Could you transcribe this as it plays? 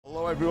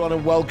Everyone,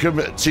 and welcome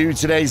to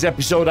today's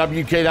episode. I'm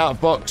UK Data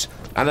Fox,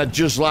 and I'd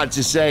just like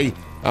to say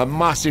a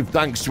massive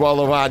thanks to all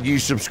of our new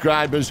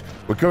subscribers.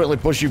 We're currently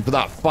pushing for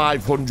that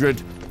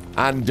 500,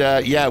 and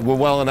yeah, we're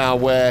well on our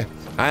way.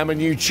 I am a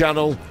new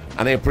channel,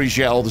 and I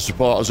appreciate all the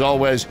support as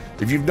always.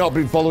 If you've not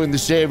been following the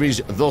series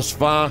thus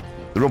far,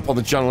 they're up on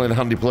the channel in a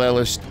handy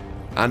playlist.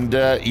 And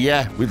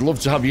yeah, we'd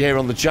love to have you here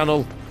on the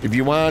channel. If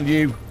you are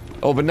new,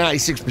 over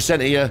 96%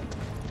 of you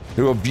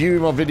who are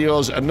viewing my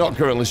videos are not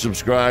currently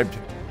subscribed.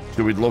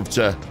 So we'd love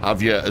to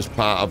have you as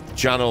part of the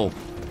channel.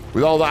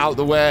 With all that out of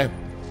the way,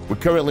 we're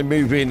currently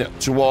moving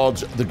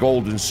towards the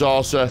Golden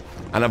Saucer,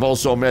 and I've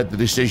also made the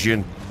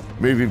decision,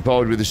 moving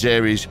forward with the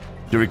series,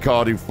 to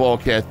record in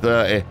 4K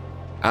 30,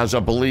 as I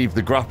believe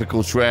the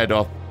graphical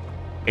trade-off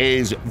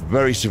is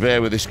very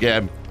severe with this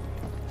game.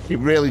 It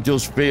really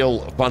does feel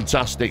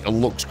fantastic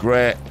and looks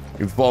great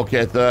in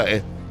 4K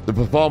 30. The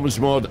performance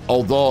mode,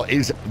 although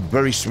is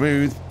very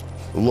smooth,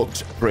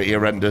 looks pretty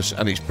horrendous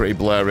and it's pretty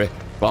blurry.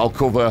 But I'll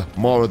cover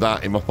more of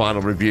that in my final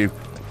review.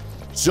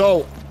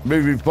 So,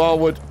 moving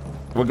forward,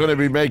 we're going to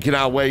be making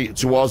our way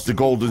towards the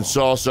Golden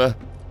Saucer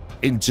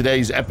in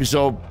today's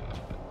episode.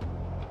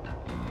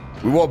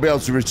 We won't be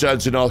able to return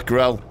to North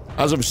Corel.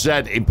 As I've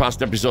said in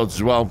past episodes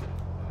as well,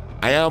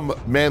 I am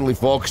mainly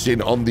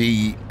focusing on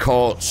the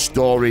core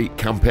story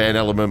campaign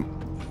element.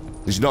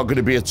 There's not going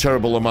to be a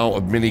terrible amount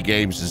of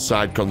mini-games and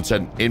side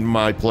content in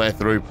my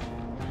playthrough.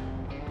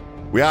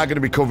 We are going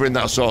to be covering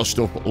that sort of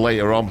stuff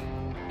later on.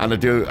 And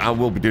I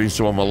will be doing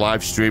some on my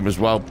live stream as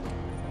well.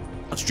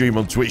 I stream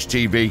on Twitch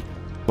TV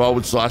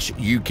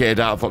 /UK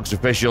Data Fox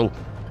Official,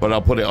 but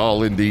I'll put it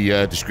all in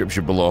the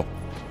description below.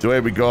 So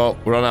here we go.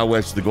 We're on our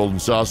way to the Golden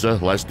Saucer.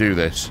 Let's do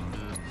this.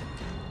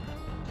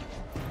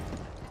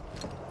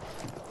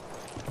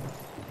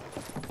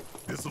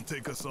 This'll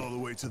take us all the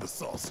way to the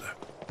saucer.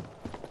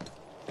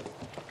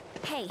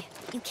 Hey,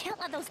 you can't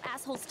let those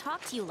assholes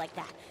talk to you like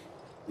that.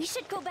 We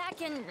should go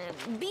back and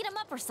beat them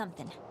up or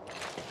something.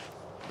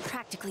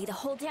 Practically the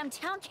whole damn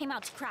town came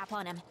out to crap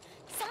on him.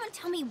 Someone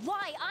tell me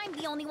why I'm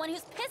the only one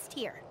who's pissed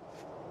here.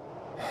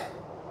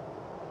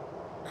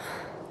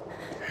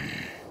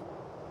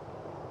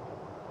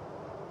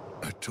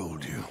 I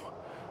told you,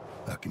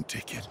 I can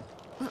take it.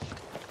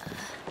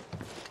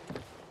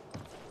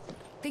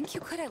 Think you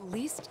could at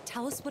least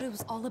tell us what it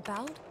was all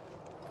about?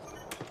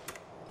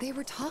 They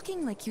were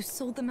talking like you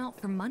sold them out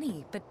for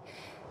money, but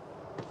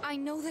I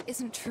know that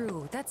isn't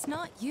true. That's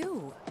not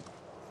you.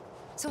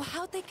 So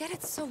how'd they get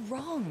it so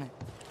wrong?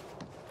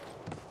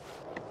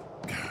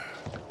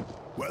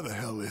 Where the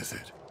hell is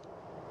it?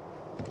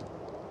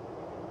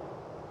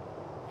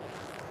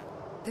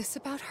 This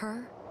about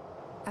her?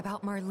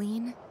 About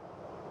Marlene?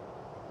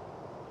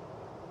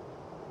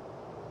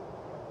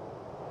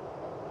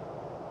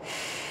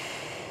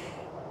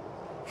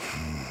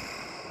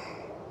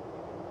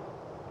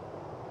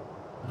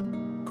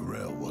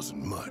 Corel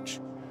wasn't much.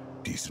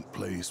 Decent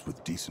place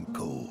with decent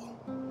coal.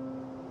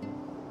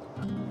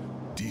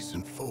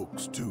 Decent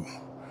folks, too.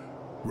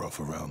 Rough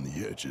around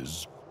the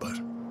edges, but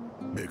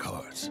big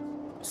hearts.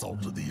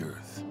 Salt of the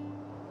earth.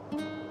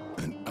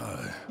 And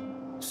I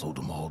sold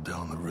them all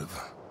down the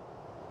river.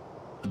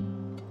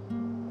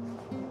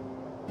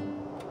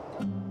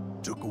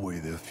 Took away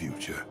their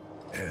future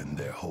and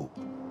their hope.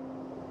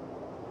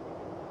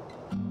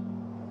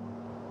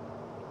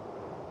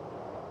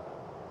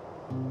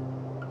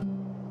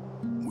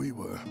 We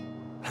were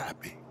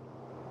happy.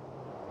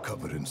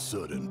 Covered in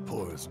soot and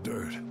poor as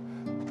dirt.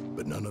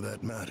 But none of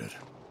that mattered.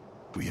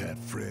 We had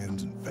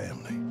friends and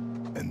family,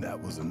 and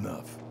that was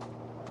enough.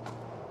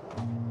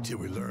 Till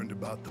we learned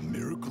about the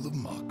miracle of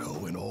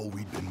Mako and all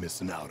we'd been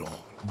missing out on.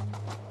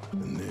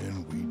 And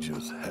then we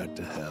just had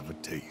to have a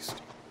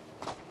taste.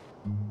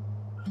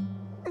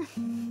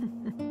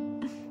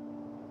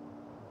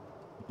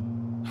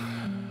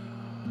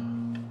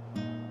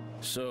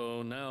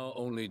 So now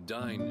only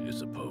Dine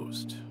is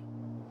opposed.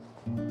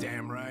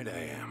 Damn right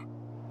I am.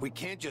 We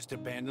can't just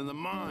abandon the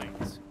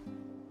mines.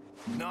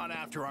 Not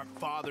after our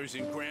fathers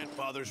and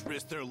grandfathers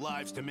risked their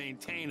lives to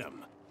maintain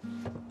them.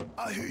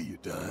 I hear you,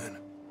 Dine.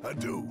 I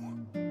do.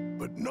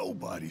 But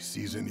nobody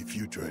sees any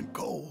future in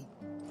coal.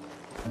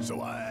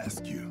 So I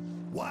ask you,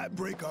 why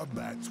break our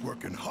backs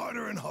working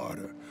harder and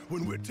harder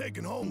when we're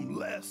taking home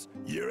less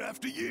year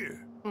after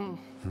year?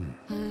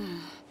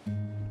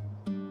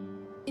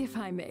 If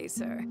I may,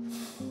 sir.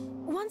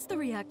 Once the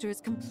reactor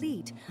is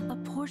complete, a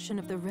portion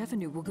of the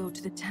revenue will go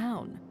to the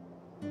town.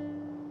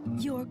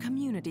 Your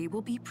community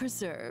will be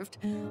preserved,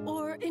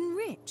 or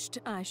enriched,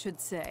 I should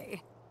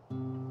say.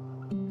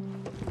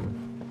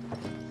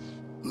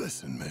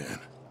 Listen, man.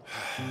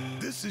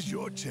 This is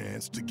your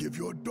chance to give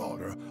your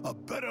daughter a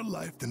better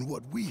life than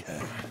what we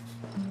had.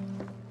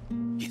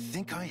 You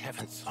think I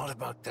haven't thought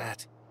about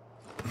that?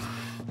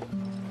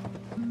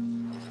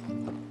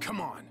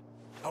 Come on.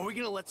 Are we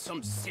gonna let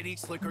some city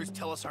slickers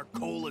tell us our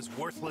coal is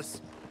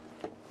worthless?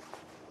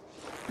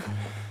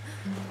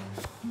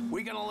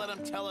 We gonna let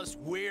them tell us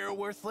we're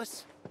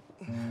worthless?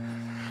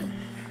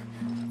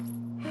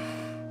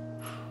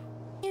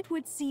 It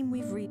would seem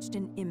we've reached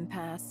an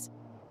impasse.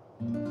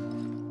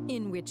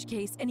 In which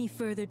case, any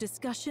further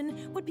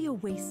discussion would be a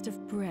waste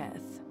of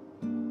breath.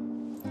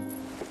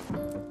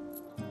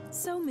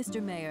 So,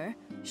 Mr. Mayor,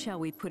 shall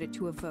we put it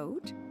to a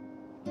vote?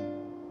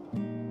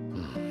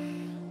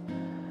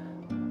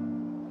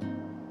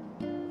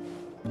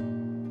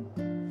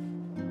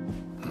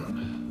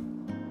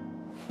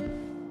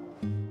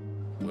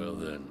 Well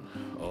then,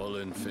 all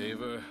in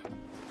favor?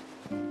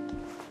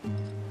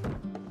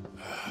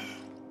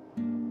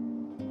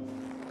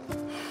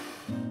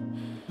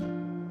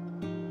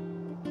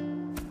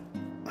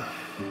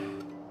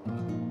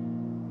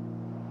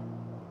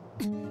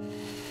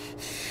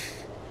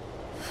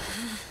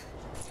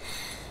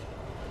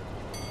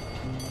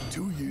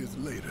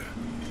 Later,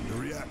 the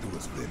reactor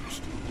was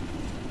finished,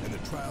 and the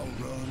trial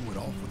run went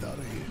off without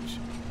a hitch.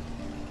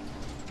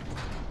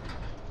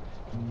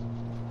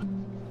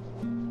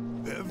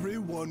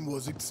 Everyone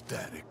was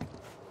ecstatic,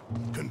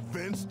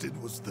 convinced it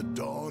was the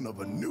dawn of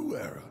a new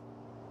era.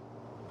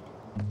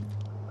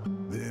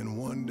 Then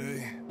one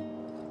day,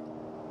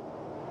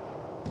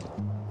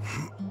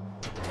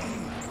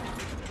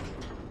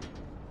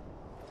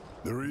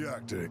 the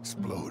reactor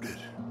exploded.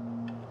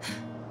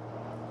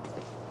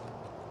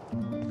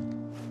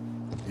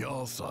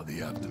 Y'all saw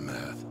the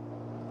aftermath.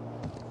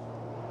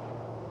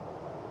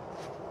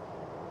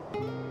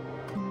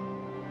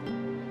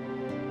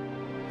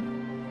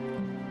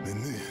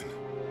 And then,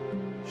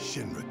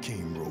 Shinra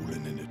came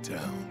rolling into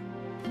town.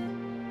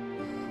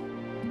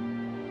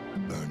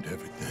 Burned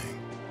everything.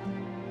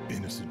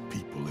 Innocent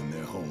people in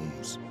their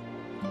homes.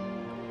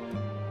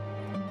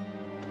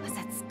 Was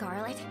that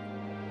Scarlet?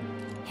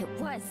 It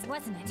was,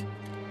 wasn't it?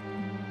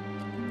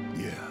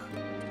 Yeah.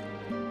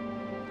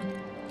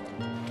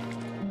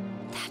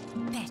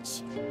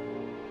 Bitch.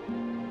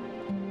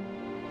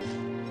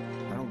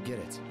 I don't get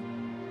it.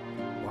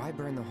 Why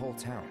burn the whole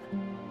town?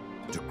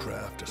 To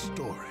craft a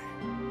story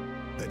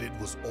that it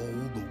was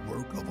all the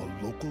work of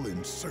a local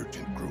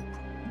insurgent group.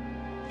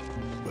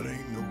 But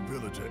ain't no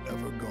villager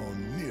ever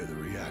gone near the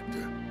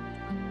reactor.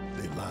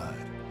 They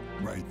lied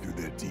right through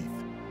their teeth.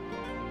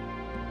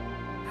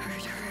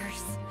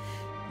 Murderers.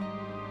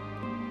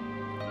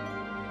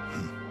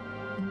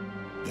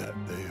 That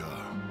they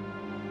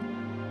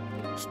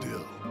are.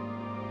 Still,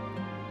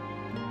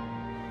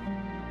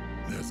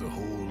 there's a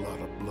whole lot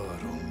of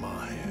blood on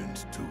my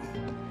hands, too.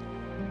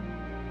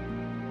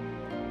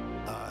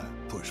 I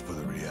pushed for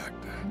the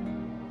reactor.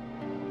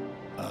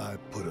 I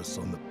put us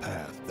on the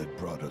path that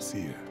brought us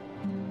here.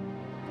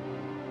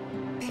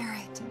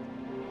 Barrett.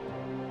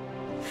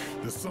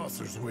 The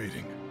saucer's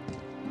waiting.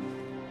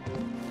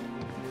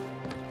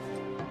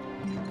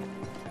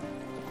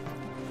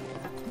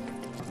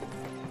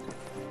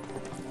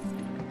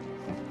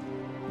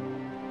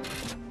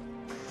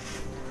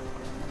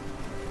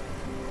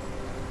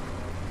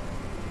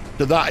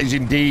 So that is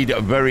indeed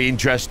very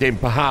interesting.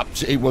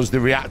 Perhaps it was the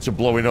reactor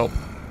blowing up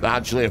that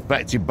actually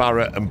affected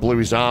Barrett and blew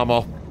his arm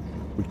off.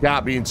 We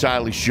can't be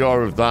entirely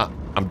sure of that.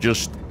 I'm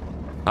just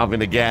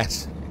having a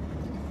guess.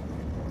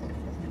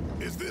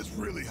 Is this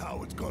really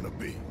how it's gonna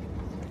be?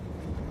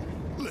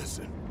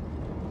 Listen,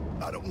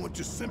 I don't want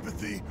your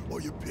sympathy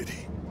or your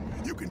pity.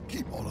 You can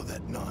keep all of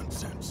that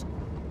nonsense.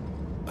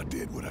 I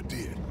did what I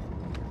did,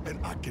 and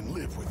I can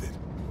live with it.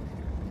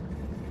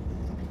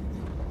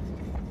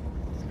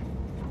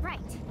 Right.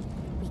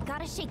 We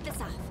gotta shake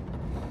this off.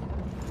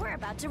 We're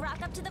about to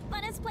rock up to the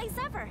funnest place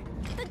ever.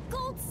 The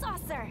Gold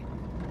Saucer.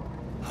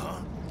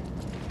 Huh?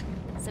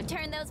 So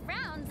turn those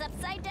frowns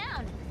upside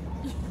down.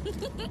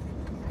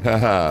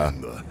 Haha.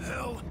 In the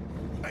hell?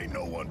 Ain't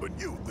no one but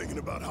you thinking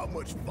about how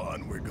much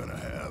fun we're gonna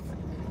have.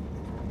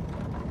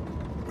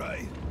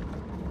 Right?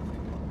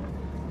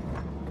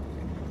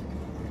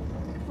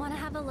 Wanna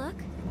have a look?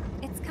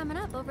 It's coming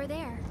up over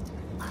there.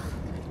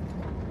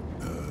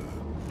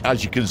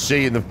 As you can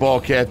see in the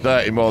 4K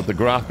 30 mode, the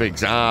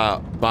graphics are,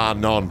 bar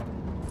none,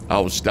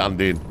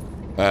 outstanding.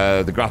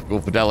 The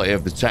graphical fidelity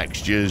of the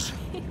textures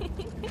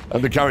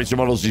and the character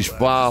models is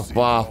far,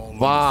 far,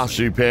 far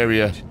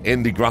superior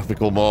in the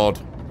graphical mode.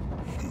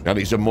 And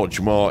it's a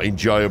much more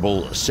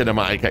enjoyable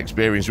cinematic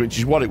experience, which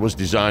is what it was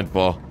designed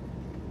for,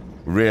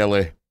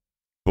 really.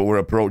 But we're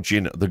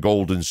approaching the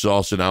Golden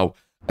Saucer now,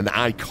 an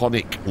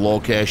iconic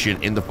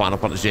location in the Final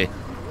Fantasy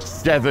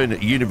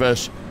VII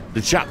universe.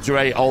 The Chapter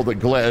 8, All That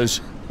Glitters.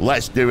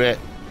 Let's do it.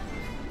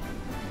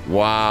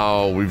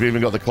 Wow, we've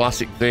even got the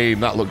classic theme.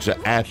 That looks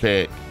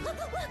epic. Look,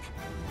 look, look!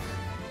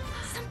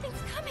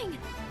 Something's coming.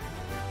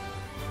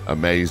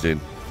 Amazing.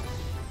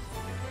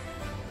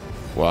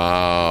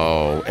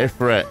 Wow,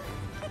 Ifrit.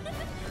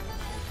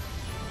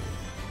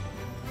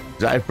 Is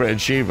that Ifrit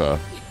and Shiva?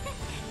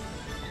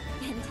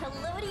 And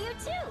hello to you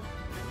too.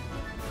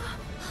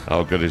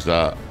 How good is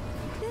that?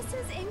 This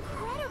is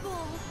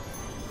incredible.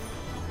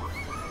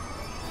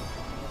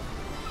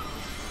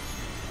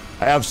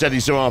 I have said in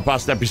some of my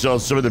past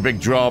episodes, some of the big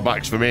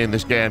drawbacks for me in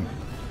this game.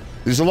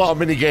 There's a lot of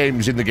mini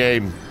games in the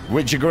game,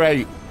 which are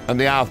great, and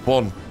they are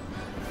fun.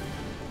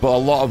 But a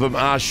lot of them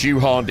are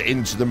shoehorned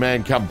into the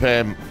main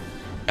campaign,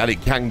 and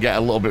it can get a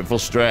little bit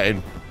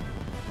frustrating.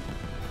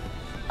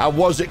 I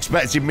was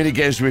expecting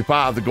minigames to be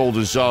part of the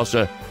Golden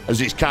Saucer,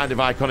 as it's kind of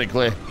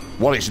iconically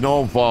what it's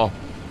known for,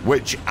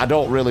 which I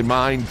don't really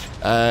mind.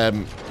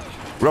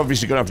 We're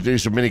obviously going to have to do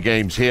some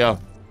minigames here,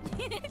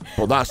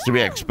 but that's to be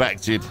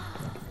expected.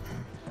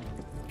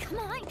 Come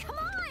on.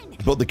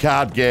 But the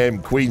card game,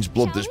 Queen's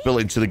Blood, that's built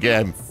into the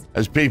game,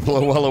 as people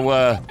are well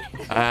aware,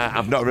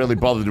 I'm not really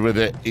bothered with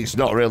it. It's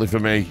not really for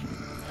me.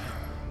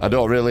 I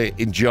don't really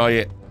enjoy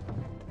it.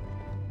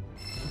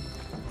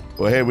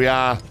 Well, here we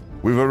are.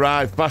 We've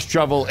arrived. Fast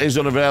travel is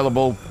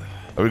unavailable.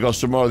 And we've got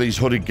some more of these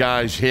hooded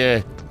guys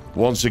here.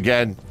 Once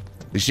again,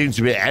 they seem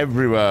to be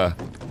everywhere.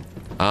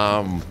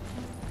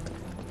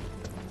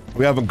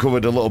 We haven't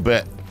covered a little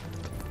bit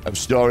of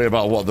story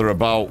about what they're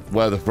about,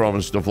 where they're from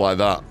and stuff like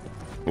that.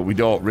 But we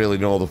don't really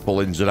know the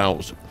full ins and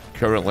outs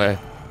currently.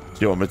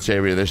 See what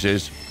materia this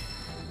is.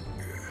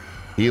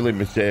 Healing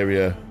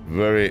materia.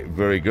 Very,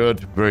 very good.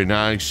 Very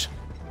nice.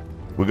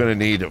 We're going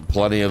to need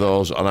plenty of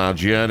those on our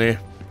journey.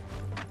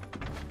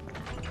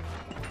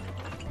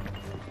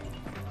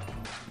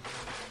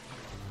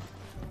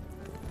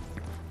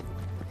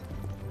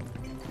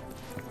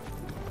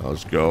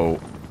 Let's go.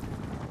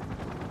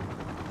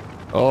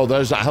 Oh,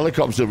 there's that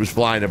helicopter that was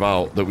flying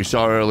about that we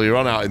saw earlier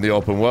on out in the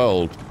open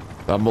world.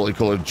 That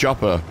multicolored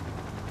chopper.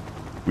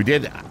 We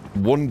did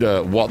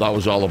wonder what that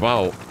was all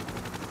about.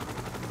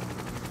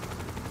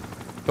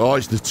 Oh,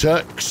 it's the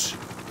Turks.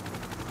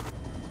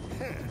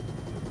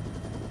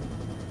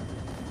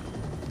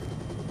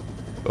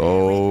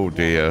 Oh,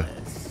 dear.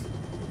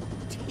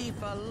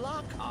 Tifa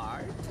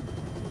Lockhart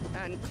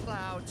and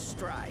Cloud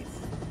Strife.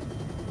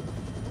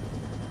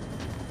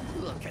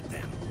 Look at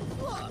them.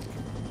 Look!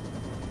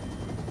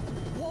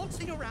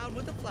 Waltzing around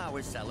with the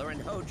flower seller and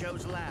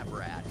Hojo's lab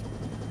rat.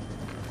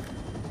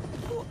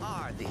 Who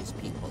are these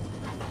people?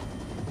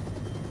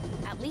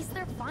 At least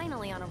they're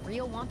finally on a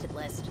real wanted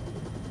list.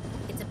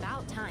 It's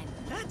about time.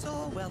 That's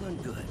all well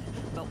and good,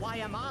 but why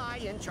am I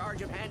in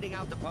charge of handing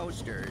out the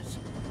posters?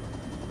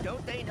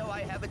 Don't they know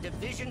I have a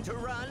division to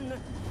run?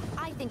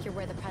 I think you're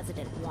where the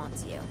president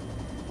wants you.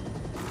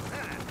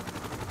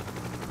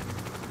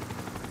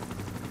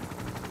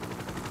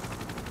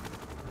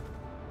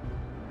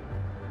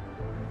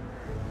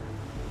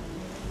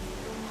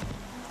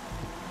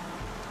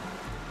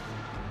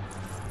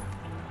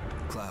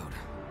 Cloud,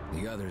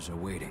 the others are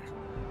waiting.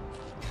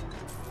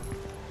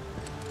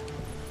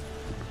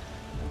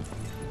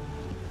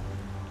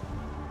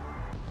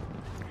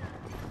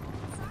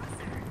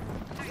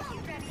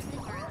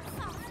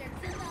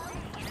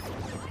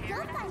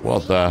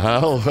 What the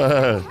hell? We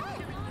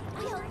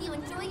hope you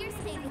enjoy your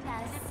stay with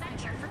us.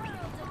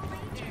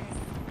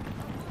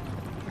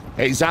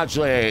 It's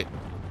actually a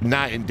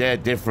night and day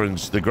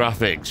difference, the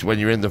graphics, when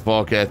you're in the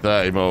 4K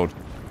 30 mode.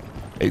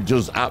 It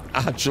does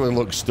actually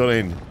look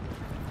stunning.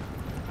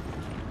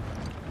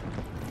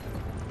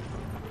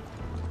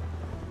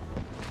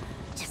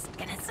 Just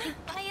gonna sneak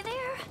by you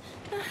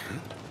there.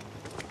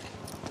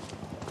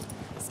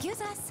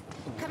 Excuse us.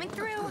 Coming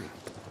through.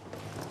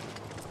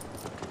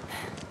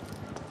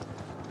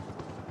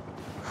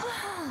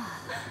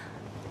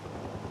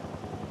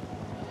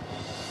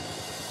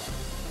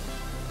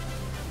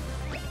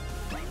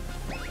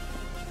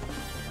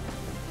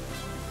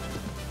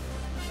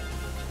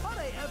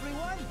 Alright,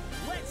 everyone,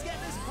 let's get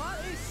this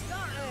party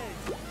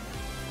started!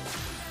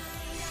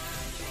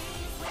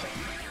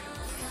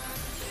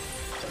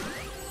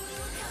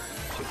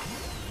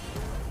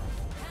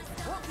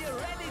 Hope you're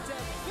ready to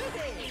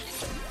boogie!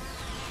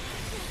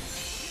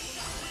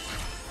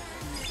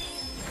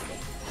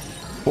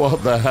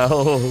 What the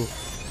hell?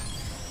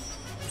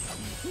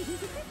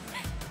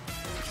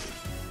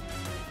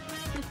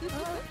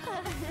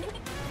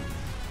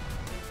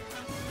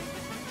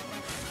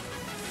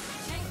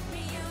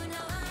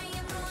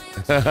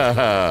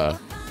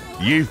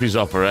 Youth is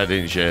off her head,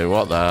 isn't she?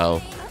 What the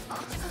hell?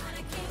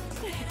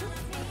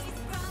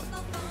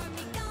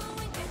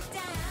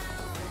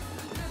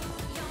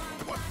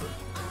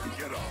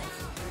 Get off.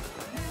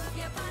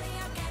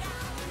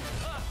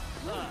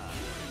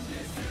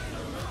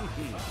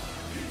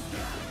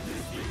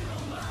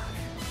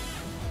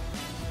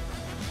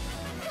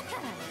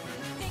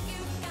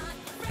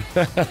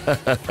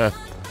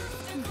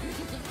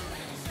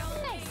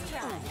 Nice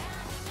try.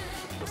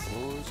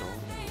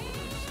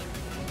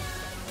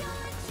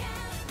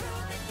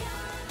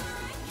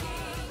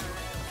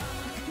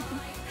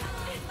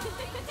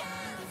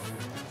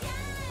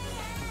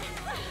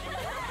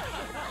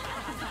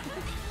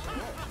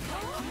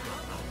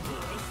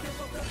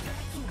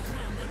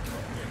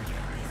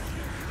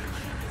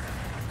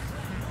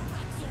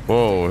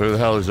 Whoa, who the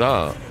hell is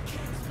that?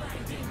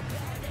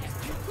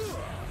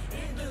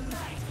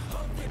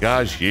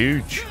 Guy's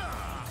huge.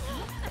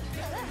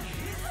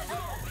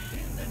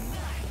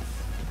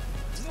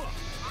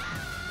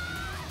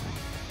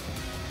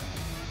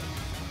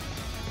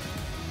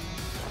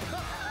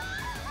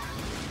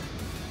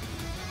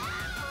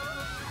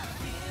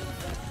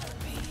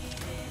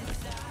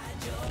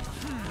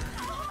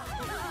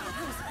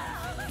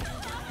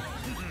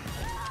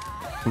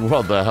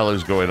 What the hell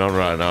is going on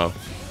right now?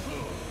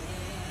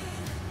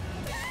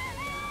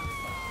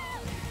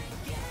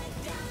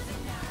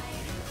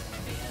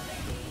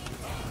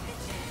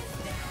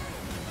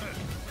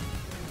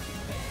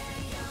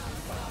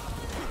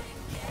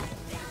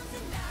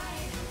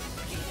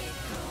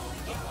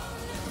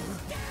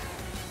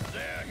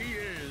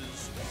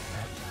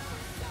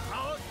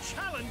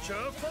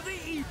 adventure for the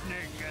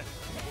evening.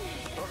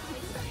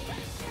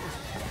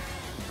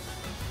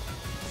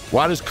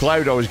 Why does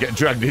Cloud always get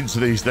dragged into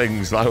these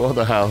things? Like, what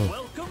the hell?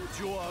 Welcome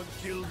to our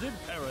gilded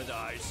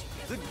paradise,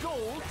 the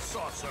Gold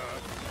Saucer.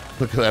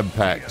 Look at them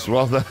pecs.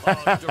 What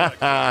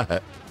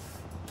the?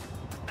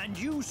 And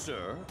you,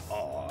 sir,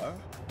 are...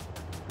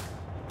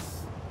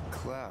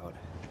 Cloud.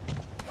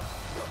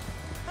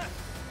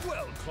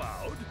 Well,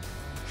 Cloud,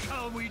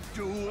 shall we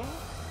duel?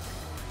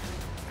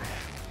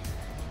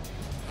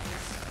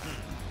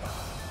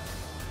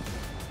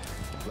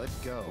 Let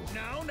go.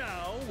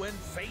 Now, when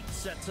fate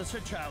sets us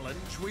a challenge,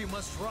 we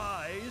must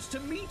rise to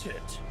meet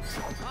it.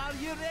 Are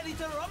you ready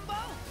to rumble?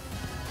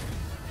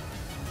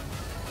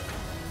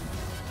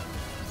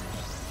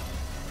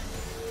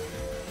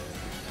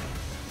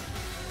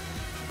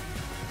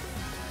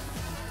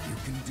 You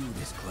can do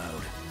this,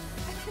 Cloud.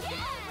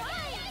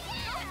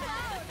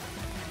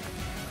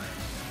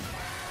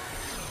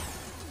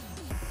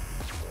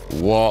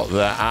 What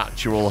the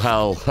actual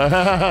hell?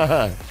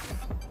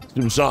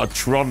 Some sort of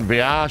Tron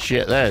VR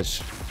shit,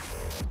 this.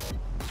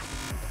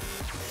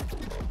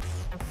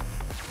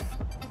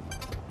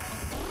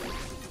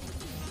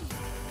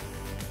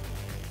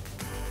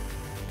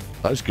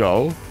 Let's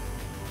go.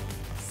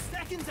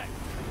 Seconds out.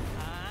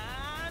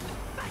 And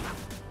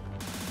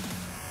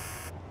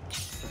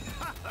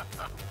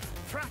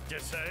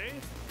practice, eh?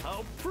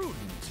 How prudent.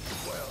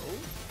 Well,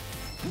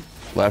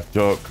 Left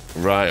hook,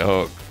 right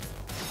hook.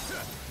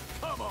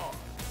 come on.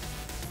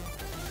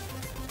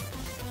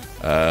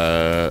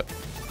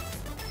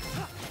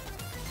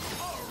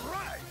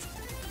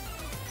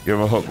 Give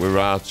him a hook with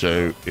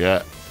R2.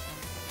 Yeah.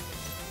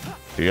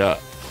 Yeah.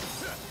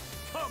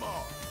 Come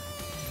on.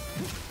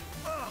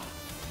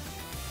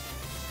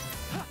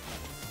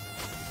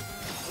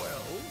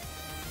 Well.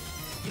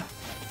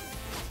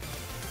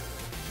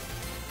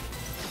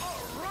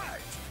 All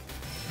right.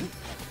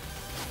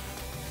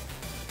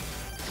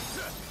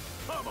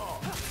 Come on.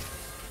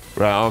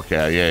 Right,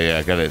 okay. Yeah,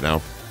 I get it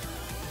now.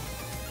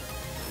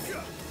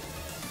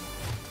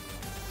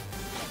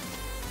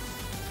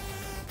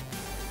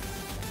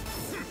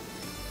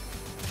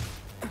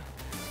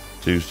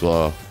 Too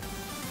slow.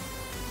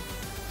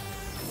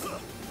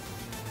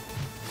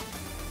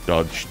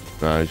 Dodged.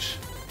 Nice.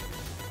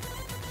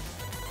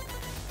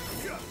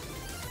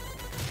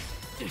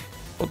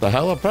 What the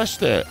hell? I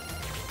pressed it.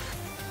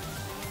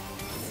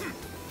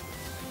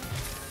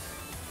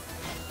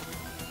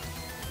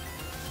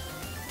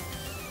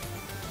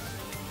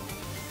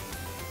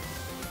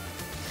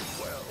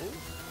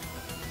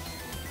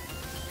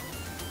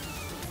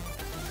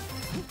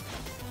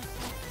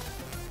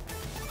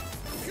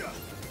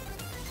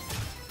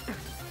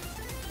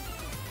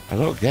 I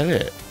don't get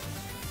it.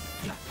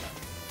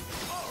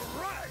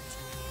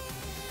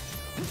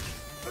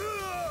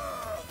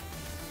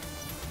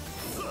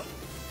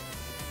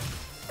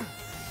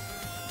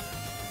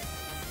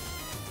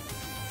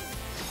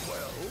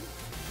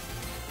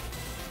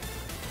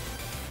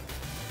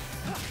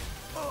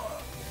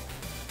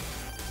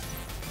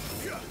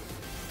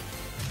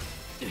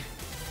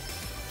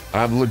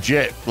 I'm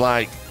legit,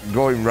 like,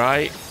 going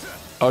right.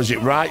 Oh, is it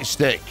right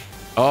stick?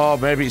 Oh,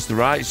 maybe it's the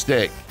right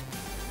stick.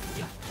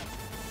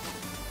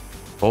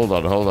 Hold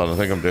on. I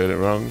think I'm doing it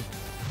wrong.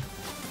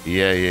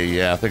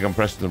 Yeah. I think I'm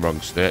pressing the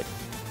wrong stick.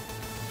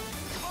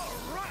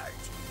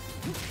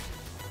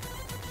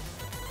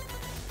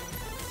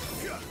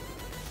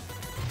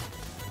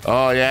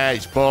 Oh, yeah,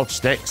 it's both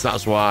sticks.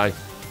 That's why.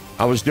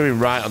 I was doing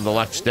right on the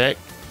left stick.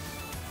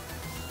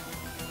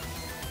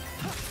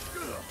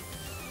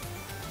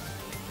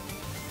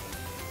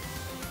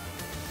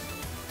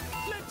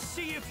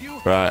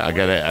 Right, I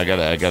get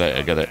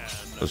it.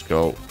 Let's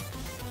go.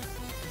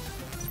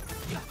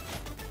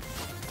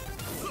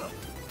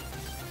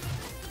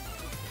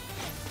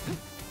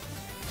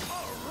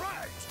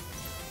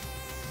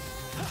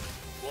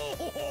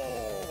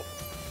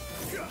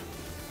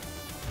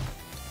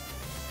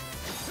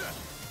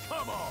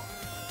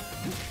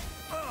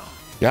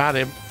 Got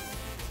him.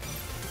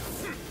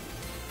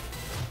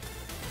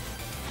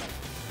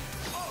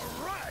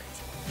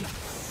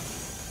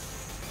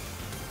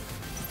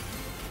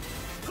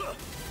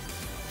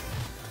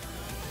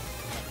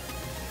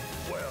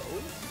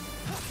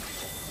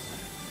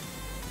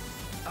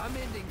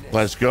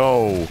 Let's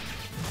go.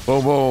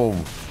 Boom,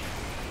 boom.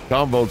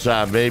 Combo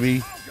time,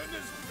 baby.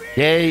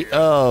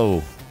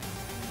 KO.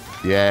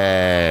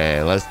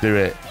 Yeah, let's do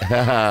it.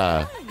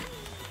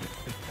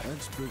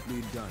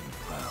 Expertly done,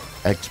 Cloud.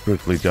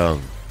 Expertly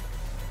done.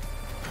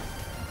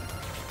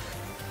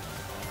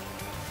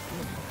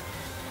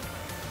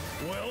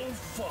 Well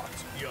fought,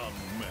 young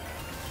man.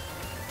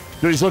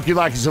 So it's looking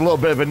like it's a little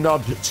bit of a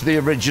nod to the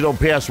original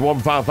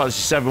PS1 Final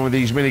Fantasy VII with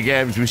these mini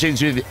games. We seem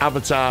to be the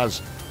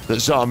avatars that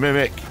sort of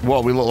mimic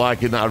what we look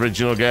like in that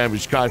original game,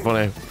 which is quite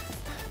funny.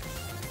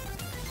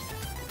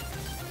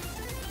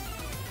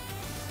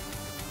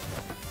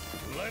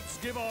 Let's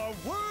give our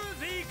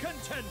worthy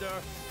contender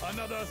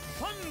another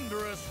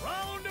thunderous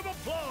round of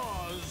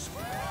applause.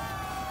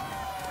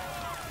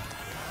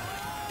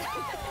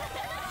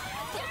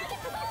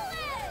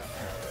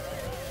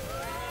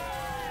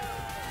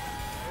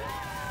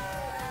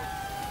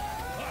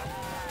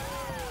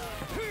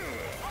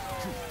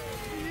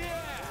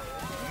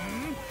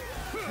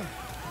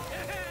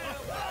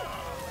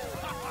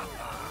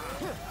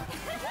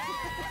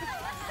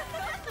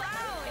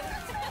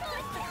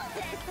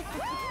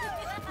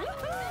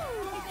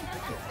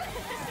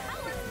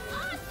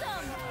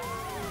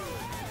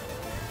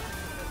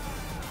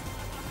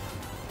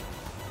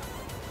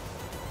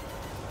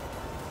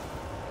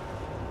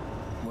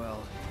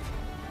 Well,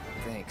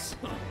 thanks.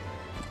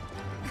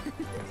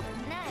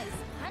 Nice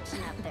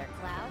punching up there,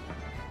 Cloud.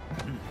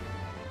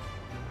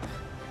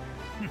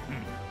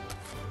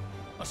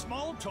 A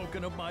small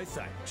token of my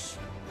thanks.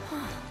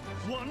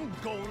 One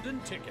golden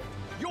ticket.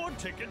 Your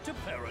ticket to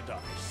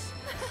paradise.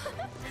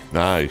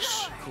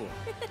 Nice.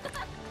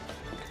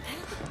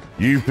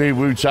 UP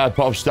Wu-Tai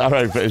Pop Star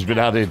outfit has been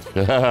added.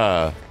 Nicely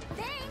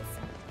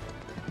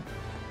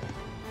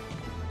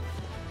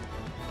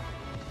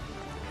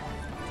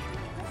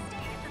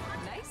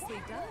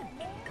done.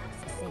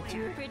 Said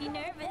you were pretty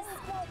nervous.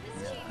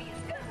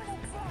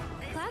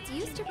 Cloud's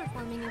used to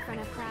performing in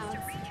front of crowds.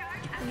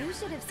 You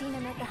should have seen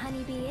him at the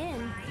Honeybee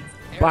Inn.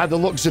 By the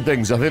looks of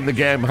things, I think the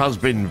game has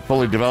been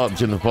fully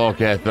developed in the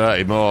 4K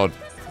 30 mode.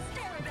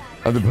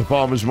 And the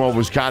performance mode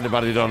was kind of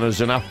added on as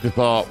an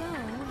afterthought.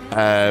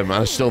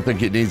 I still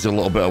think it needs a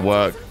little bit of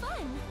work.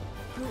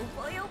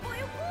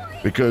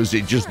 Because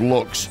it just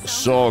looks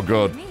so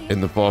good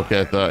in the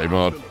 4K 30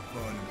 mode.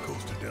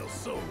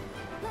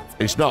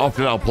 It's not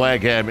often I'll play a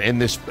game in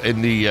the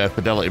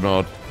fidelity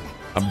mode.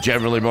 I'm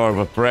generally more of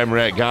a frame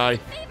rate guy.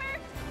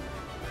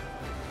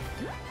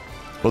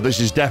 But this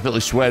has definitely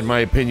swayed my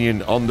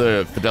opinion on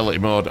the fidelity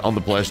mode on the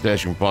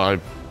PlayStation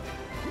 5.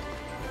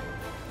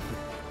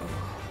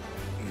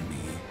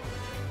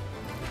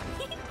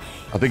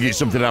 I think it's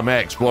something I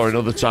may explore in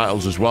other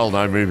titles as well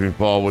now moving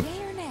forward.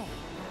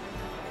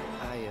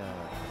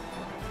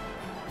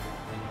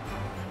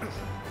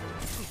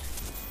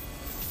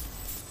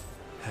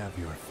 Have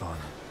your fun.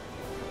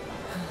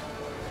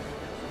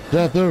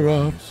 Tether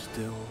up. You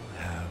still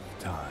have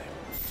time.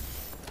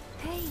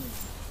 Hey.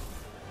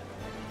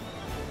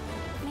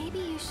 Maybe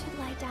you should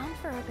lie down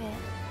for a bit.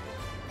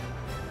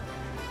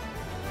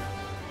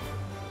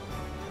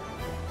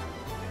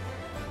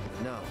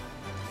 No.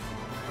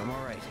 I'm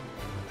all right.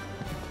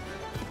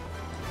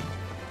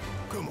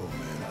 Come on,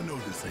 man. I know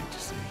this ain't your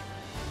scene.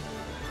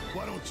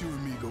 Why don't you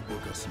and me go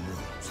book us some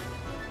rooms?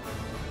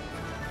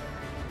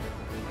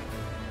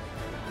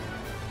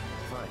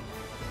 Fine.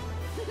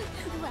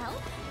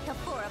 Well, the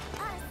four of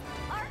us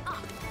are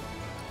off.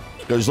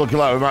 It's looking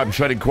like we might be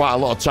spending quite a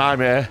lot of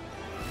time here.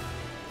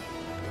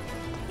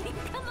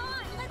 Come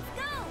on, let's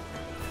go.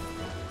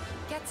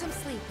 Get some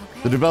sleep,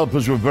 okay? The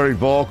developers were very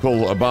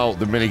vocal about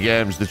the mini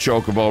games, the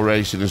chocobo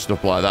racing and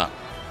stuff like that.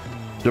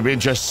 So it'll be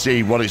interesting to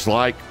see what it's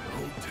like.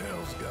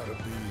 Hotel's gotta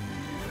be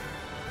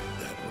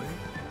that way.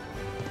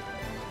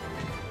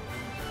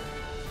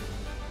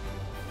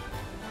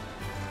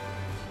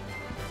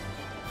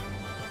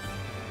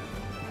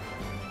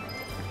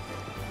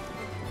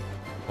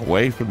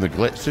 Away from the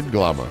glitz and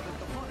glamour.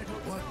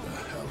 What the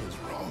hell is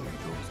wrong with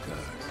those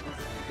guys?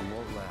 It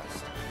won't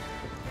last.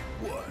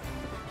 What?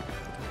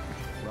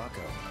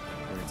 Rocco,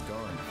 when it's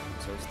gone,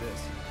 so's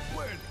this.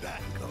 Where'd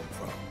that come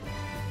from?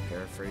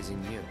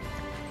 Paraphrasing you.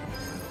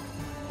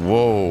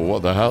 Whoa,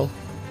 what the hell?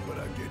 But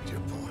I get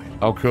your point.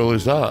 How cool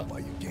is that? Why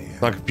you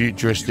can't? Like a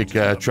futuristic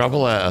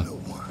travelator. No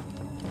one.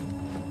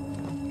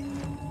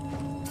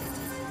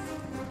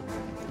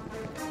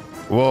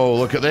 Whoa,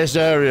 look at this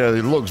area.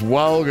 It looks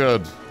well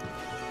good.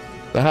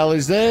 The hell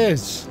is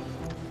this?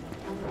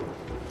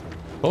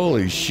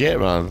 Holy shit,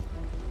 man.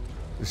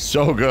 It's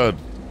so good.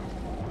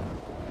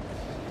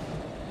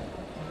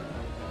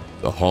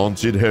 The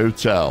Haunted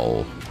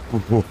Hotel.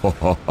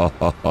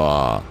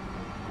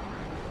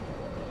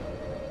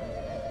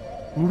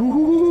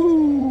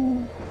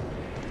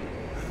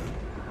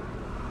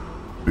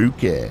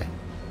 Bouquet.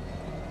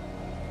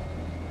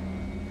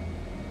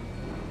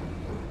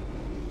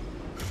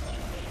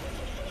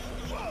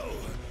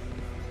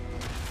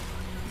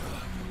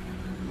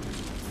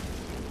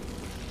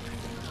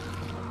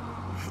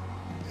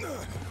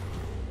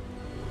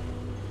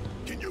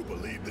 Can you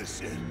believe this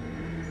shit?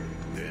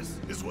 This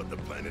is what the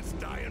planet's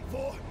dying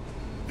for?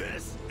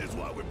 This is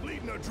why we're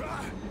bleeding her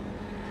dry?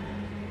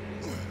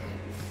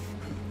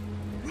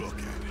 Look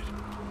at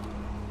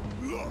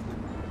it. Look.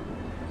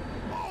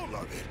 All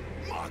of it.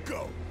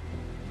 Mako.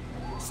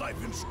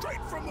 Siphoned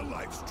straight from the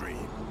life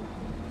stream.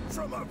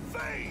 From her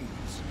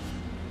veins.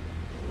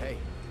 Hey,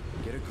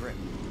 get a grip.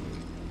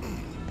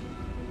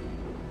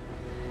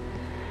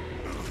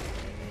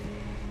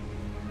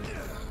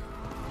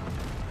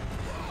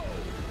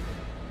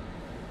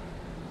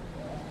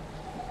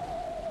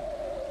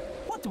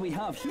 What do we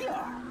have here?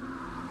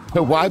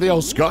 Why are they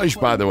all Scottish,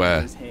 by the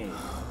way?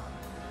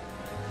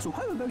 So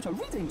how about a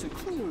reading to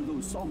clear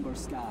those somber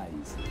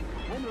skies?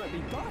 Whether it be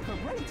dark or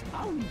bright,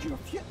 I'll read your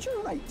future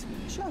right.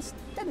 Just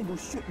didn't go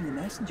shooting the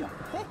messenger,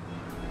 eh?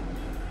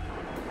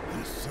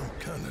 This some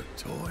kind of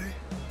toy?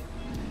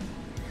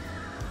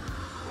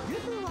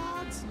 Good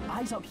lads.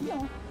 Eyes up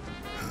here.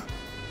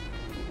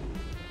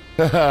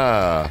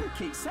 Haha.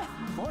 Kate Sith,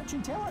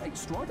 fortune teller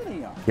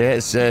extraordinaire.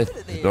 Kate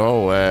Sith.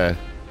 No way.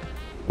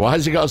 Why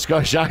has he got a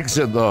Scottish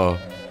accent, though?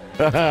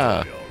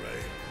 Haha.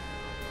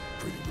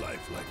 Pretty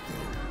lifelike,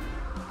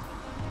 though.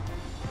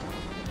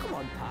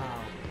 on, pal.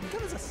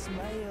 Give us a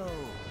smile.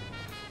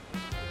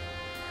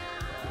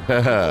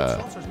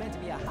 Chaucer's meant to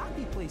be a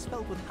happy place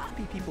filled with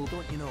happy people,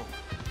 don't you know?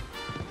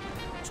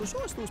 So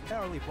show us those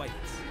pearly whites.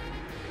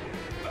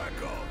 Back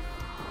off.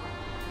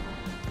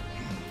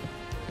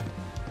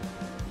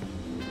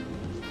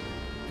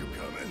 You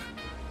coming?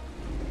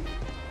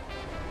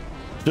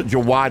 Such a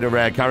wide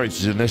array of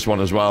characters in this one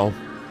as well.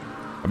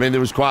 I mean,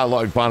 there was quite a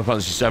lot in Final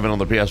Fantasy VII on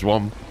the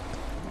PS1.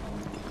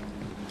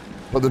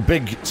 But the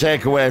big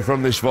takeaway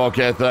from this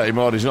 4K 30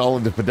 mode is not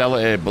only the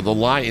fidelity, but the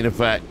lighting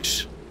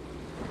effects.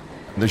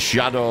 The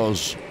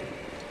shadows.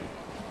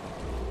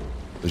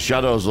 The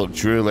shadows look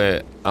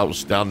truly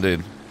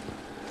outstanding.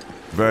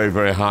 Very,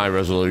 very high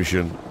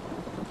resolution.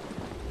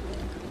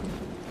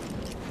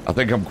 I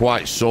think I'm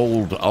quite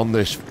sold on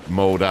this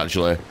mode,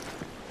 actually.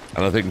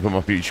 And I think for my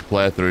future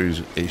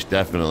playthroughs, it's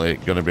definitely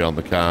going to be on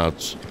the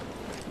cards.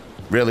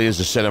 Really is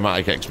a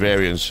cinematic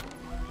experience.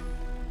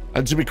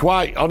 And to be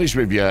quite honest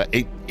with you,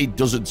 it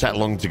doesn't take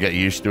long to get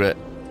used to it.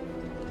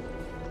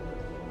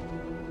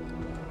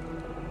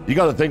 You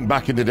got to think,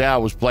 back in the day, I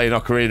was playing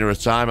Ocarina of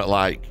Time at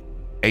like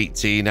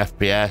 18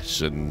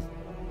 FPS, and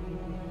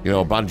you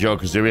know,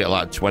 Banjo-Kazooie at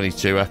like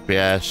 22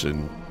 FPS,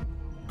 and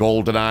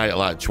GoldenEye at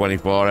like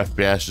 24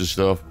 FPS and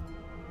stuff.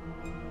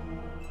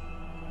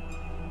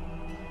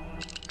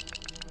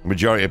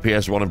 Majority of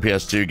PS1 and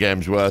PS2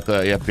 games were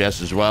 30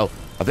 FPS as well.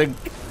 I think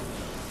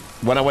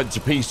when I went to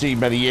PC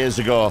many years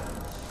ago,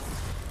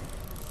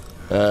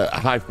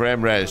 high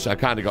frame rates, I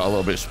kind of got a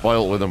little bit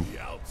spoiled with them.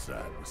 The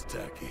outside was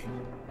tacky.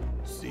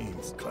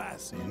 Seems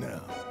classy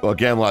now. But a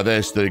game like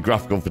this, the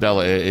graphical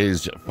fidelity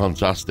is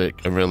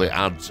fantastic and really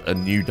adds a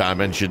new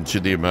dimension to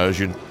the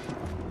immersion.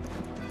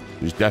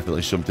 It's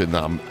definitely something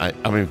that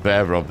I'm in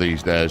favour of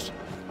these days.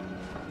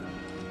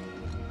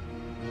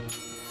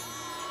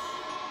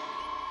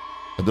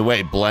 And the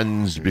way it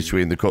blends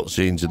between the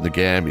cutscenes and the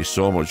game is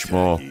so much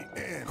more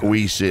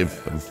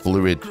cohesive and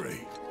fluid.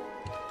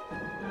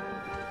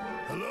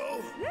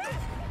 Hello?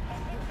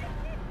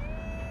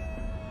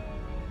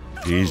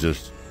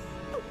 Jesus.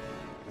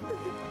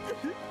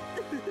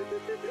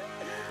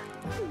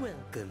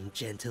 Welcome,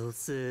 gentle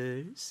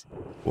sirs.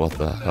 What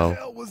the hell? What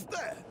the hell was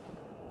that?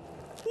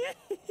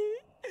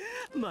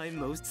 My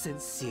most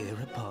sincere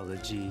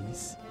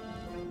apologies.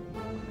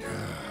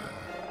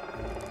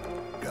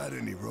 Got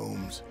any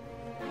rooms?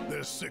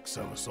 There's 6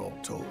 of us all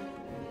told.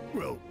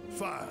 Well,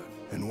 5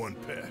 and 1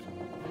 pet.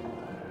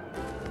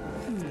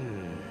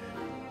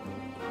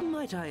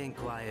 Might I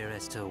inquire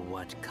as to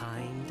what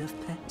kind of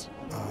pet?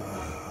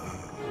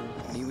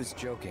 He was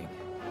joking.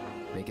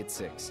 Make it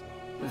 6.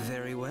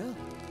 Very well.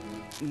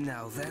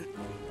 Now then.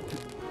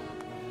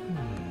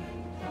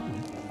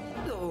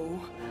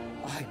 Oh,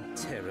 I'm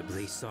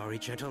terribly sorry,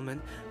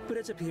 gentlemen, but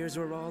it appears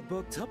we're all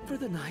booked up for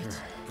the night.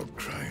 For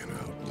crying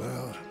out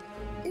loud.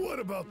 What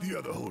about the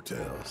other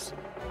hotels?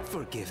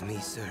 Forgive me,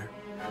 sir,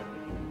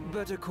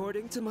 but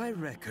according to my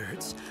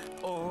records,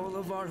 all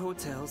of our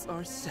hotels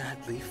are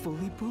sadly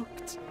fully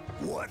booked.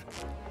 What?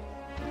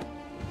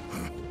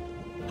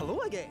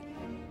 Hello again.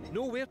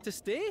 Nowhere to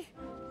stay?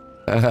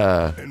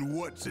 And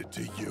what's it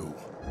to you?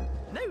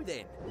 Now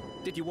then,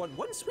 did you want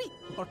 1 suite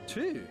or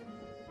 2?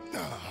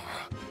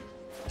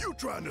 You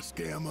trying to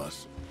scam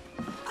us?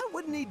 I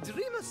wouldn't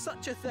dream of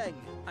such a thing.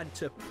 And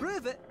to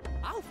prove it,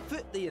 I'll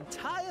foot the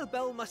entire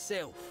bill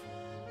myself.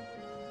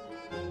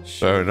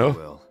 Fair enough.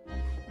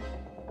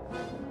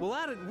 Well,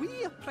 aren't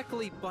we a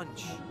prickly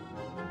bunch?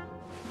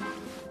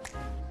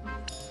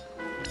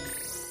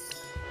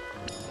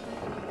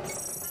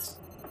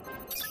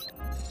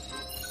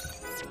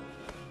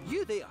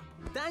 You there,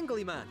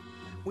 dangly man.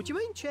 Would you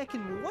mind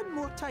checking one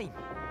more time?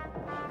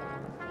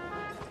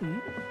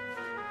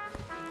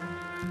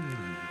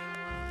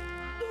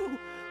 Oh,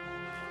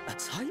 a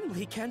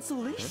timely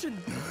cancellation.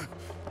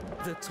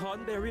 The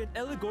Tonberry and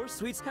Eligor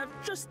suites have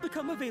just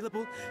become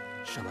available.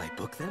 Shall I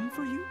book them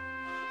for you?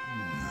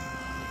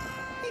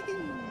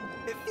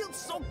 It feels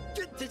so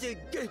good to do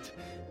good.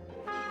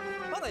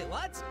 All right,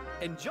 lads,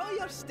 enjoy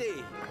your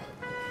stay.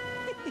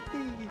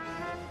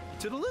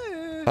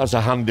 Toodaloo. That's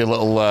a handy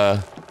little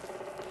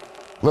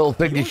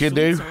thing you can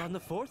do. Are on the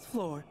 4th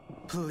floor.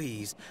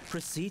 Please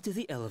proceed to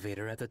the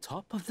elevator at the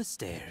top of the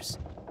stairs.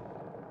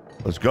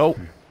 Let's go.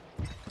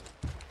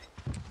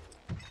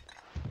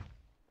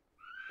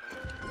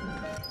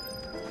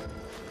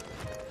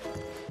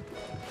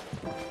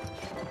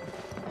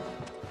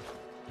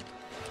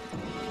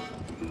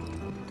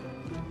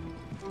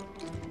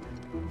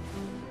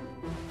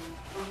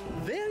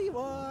 There you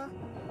are.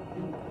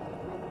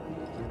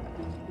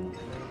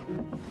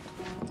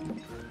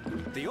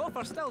 The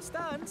offer still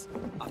stands.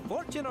 A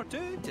fortune or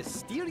 2 to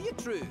steer you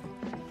through.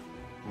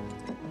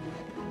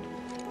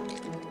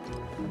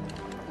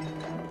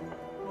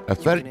 A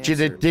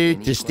fortune or 2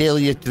 to steal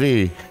you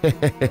through.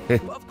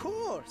 But of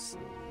course.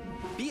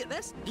 Be it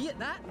this, be it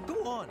that,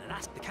 go on and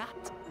ask the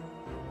cat.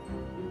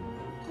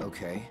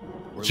 Okay.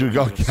 So we've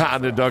got a cat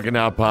and a dog in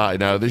our party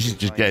now. This is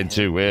just getting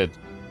too weird.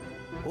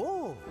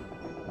 Oh,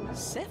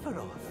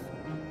 Sephiroth.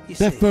 You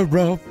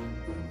Sephiroth.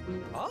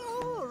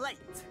 All right.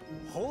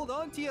 hold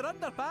on to your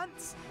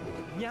underpants.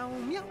 Meow,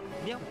 meow,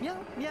 meow, meow,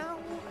 meow,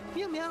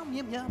 meow, meow,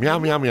 meow, meow. Meow,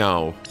 meow,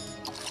 meow.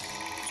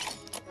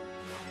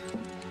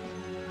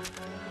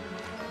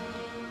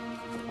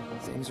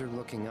 Things are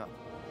looking up,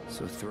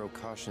 so throw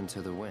caution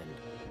to the wind.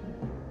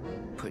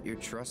 Put your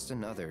trust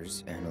in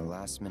others, and a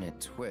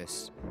last-minute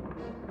twist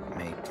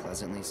may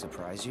pleasantly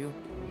surprise you.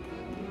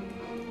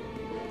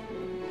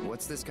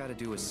 What's this got to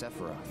do with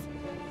Sephiroth?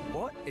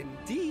 What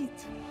indeed?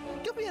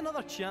 Give me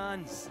another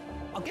chance.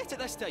 I'll get it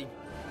this time.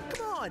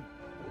 Come on.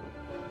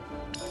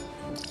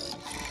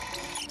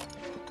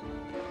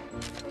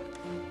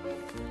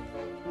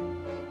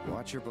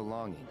 Watch your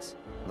belongings.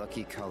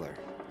 Lucky color.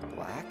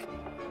 Black?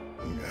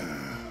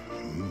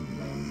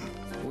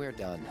 We're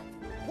done.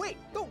 Wait,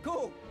 don't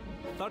go.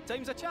 Third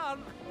time's a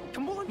charm.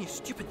 Come on, you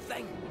stupid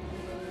thing.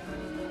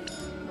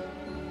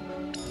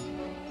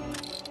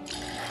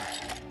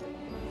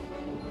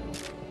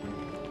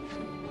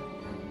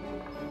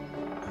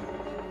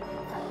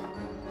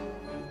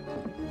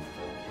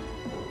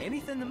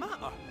 Anything the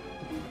matter?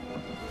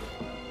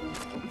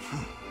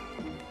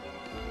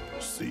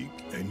 Seek,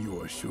 and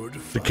you are sure to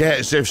The find. Kate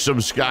as if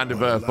some kind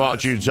of a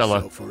fortune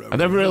teller. I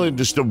never really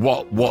understood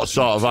what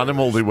sort of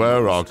animal they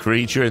were or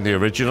creature in the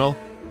original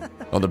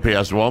on the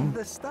PS1.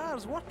 The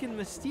stars work in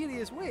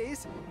mysterious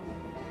ways.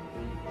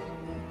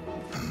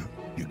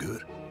 You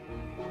good?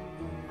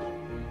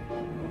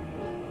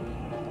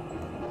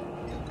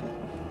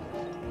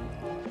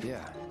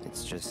 Yeah,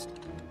 it's just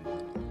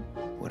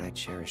what I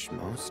cherish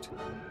most.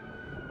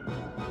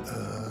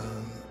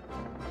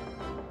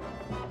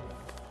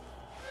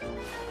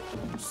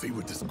 See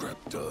what this crap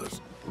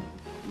does.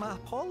 My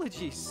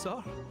apologies,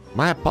 sir.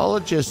 My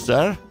apologies,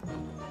 sir.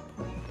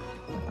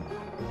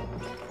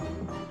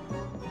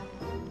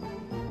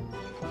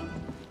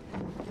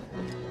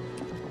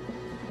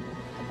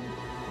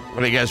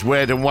 When it gets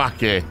weird and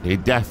wacky,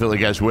 it definitely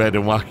gets weird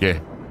and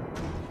wacky.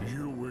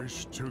 You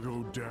wish to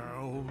go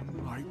down,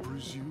 I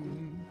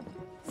presume?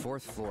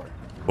 4th floor.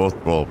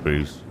 Both floor,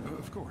 please.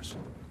 Of course.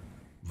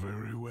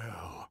 Very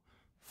well.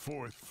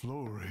 4th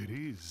floor it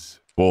is.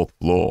 4th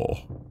floor.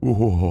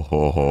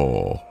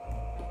 Ooh.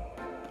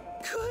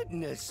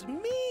 Goodness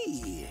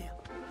me!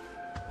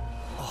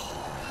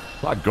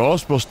 Like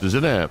Ghostbusters,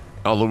 isn't it?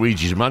 Or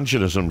Luigi's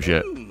Mansion or some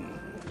shit.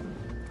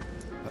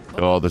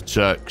 Oh, the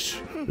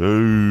Turks.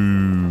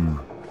 Ooh.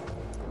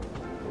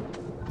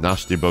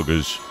 Nasty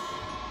buggers.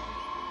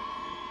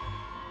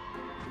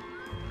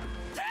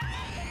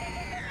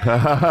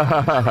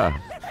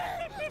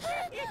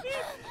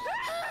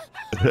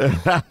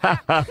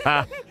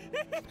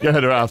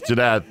 Get her after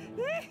that.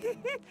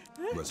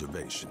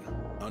 Reservation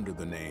under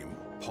the name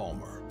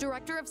Palmer.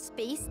 Director of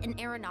Space and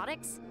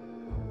Aeronautics?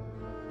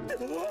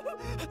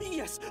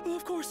 Yes,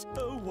 of course.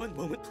 One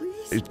moment,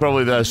 please. It's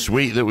probably their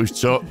suite that we've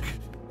took.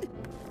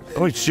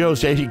 Oh, it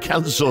shows that he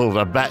cancelled,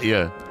 I bet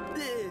you.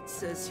 It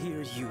says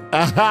here you.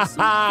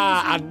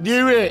 I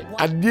knew it.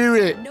 I knew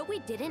it. No, we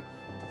didn't.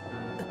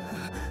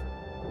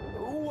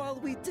 While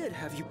we did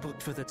have you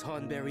booked for the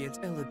Tonberry and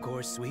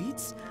Eligor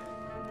suites,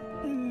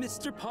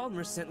 Mr.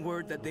 Palmer sent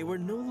word that they were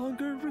no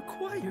longer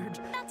required.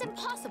 That's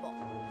impossible.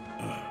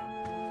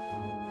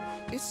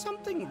 Is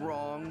something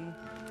wrong?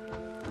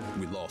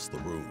 We lost the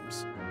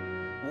rooms.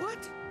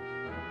 What?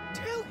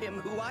 Tell him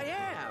who I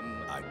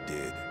am. I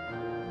did.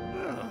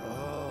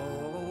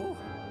 Oh.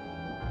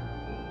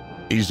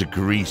 He's a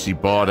greasy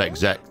board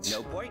exec.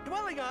 No point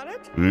dwelling on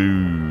it.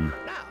 Ooh.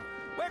 Now,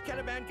 where can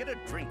a man get a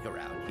drink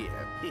around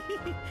here?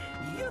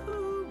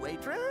 Yoo-hoo,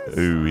 waitress.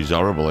 Ooh, he's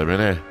horrible, him,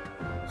 isn't he?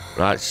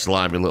 Right,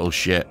 slimy little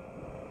shit.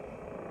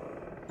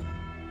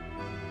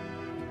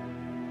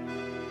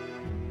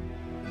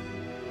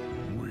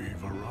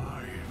 We've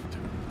arrived.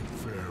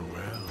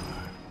 Farewell.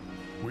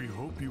 We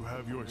hope you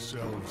have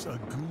yourselves a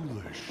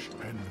ghoulish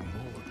and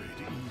morbid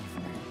evening.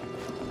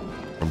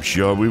 I'm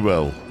sure we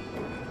will.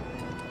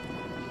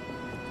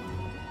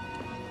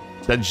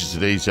 Attention to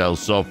detail,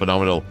 so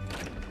phenomenal.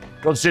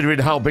 Considering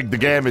how big the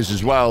game is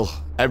as well,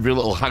 every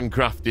little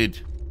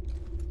handcrafted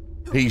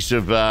piece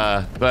of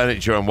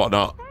furniture and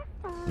whatnot.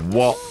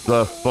 What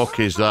the fuck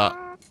is that?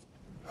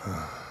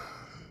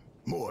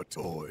 More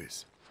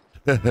toys.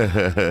 Look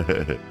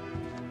at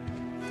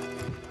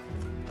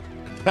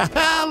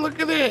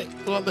it!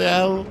 What the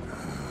hell?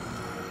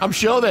 I'm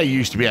sure there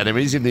used to be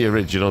enemies in the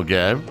original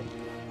game.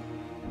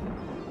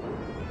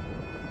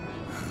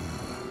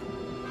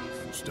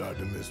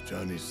 Starting to miss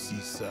Johnny's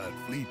seaside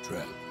flea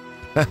trap.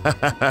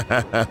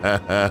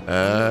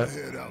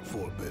 Head out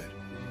for a bit.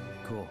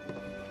 Cool.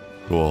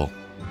 Cool.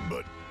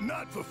 But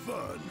not for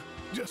fun,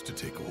 just to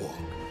take a walk.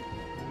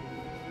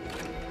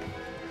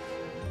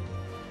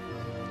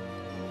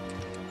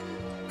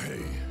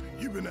 Hey,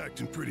 you've been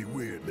acting pretty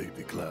weird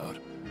lately, Cloud.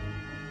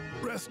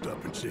 Rest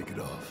up and shake it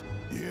off.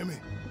 You hear me?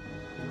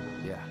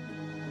 Yeah,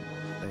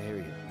 I hear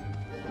you.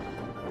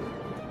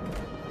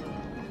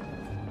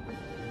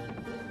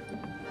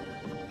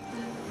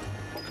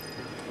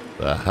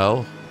 The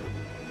hell?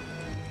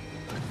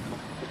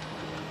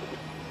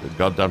 The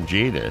goddamn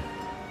genie.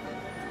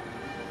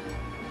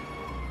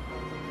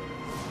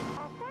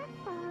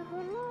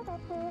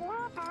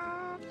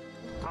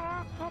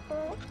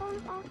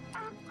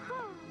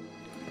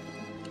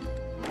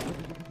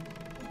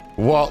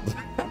 What?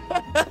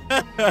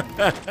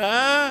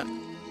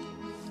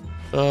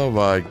 Oh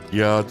my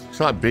god. It's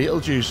like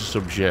Beetlejuice or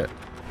some shit.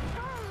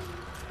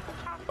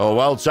 Oh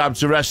well, time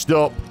to rest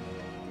up.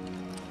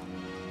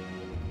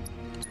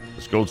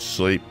 Let's go to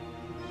sleep.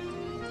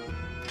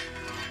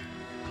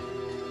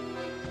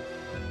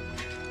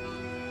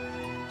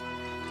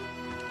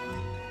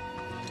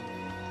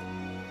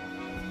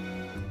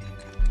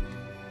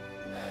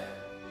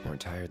 More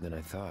tired than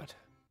I thought.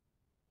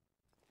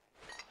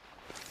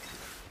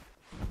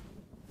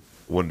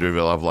 Wonder if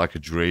he'll have like a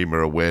dream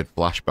or a weird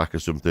flashback or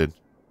something.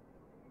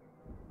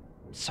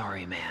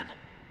 Sorry, man.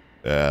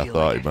 Yeah, I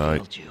thought he might.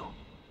 Failed you.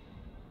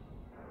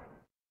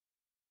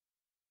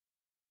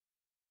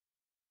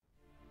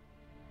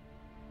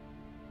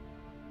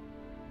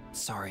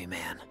 Sorry,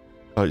 man.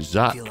 Oh, it's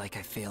Zach. I feel like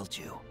I failed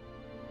you.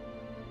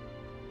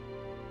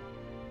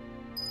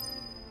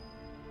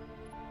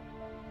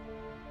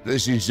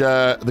 This is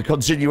the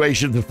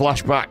continuation of the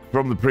flashback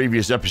from the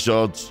previous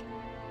episodes.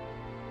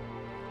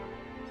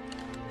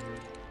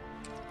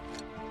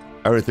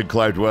 Aerith and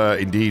Cloud were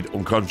indeed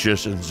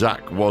unconscious, and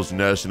Zach was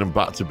nursing them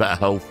back to better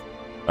health.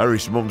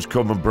 Aerith's mum's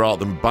come and brought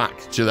them back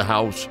to the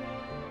house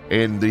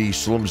in the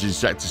slums in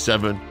Sector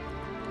 7.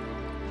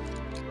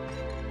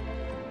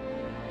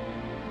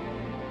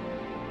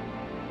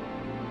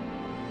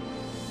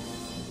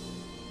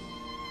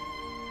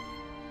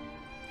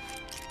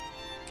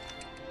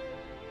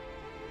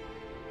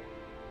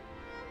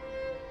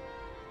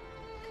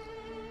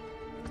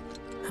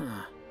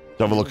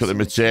 Let's have a look at the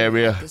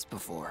materia. This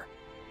before.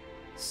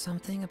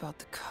 Something about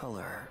the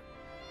color.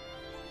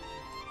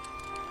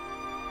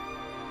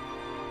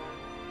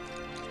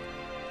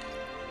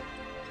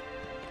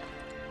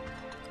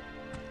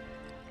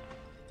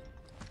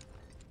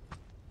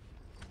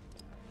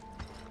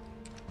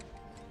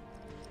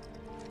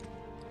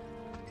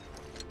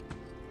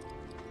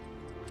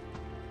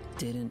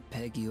 Didn't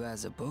peg you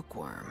as a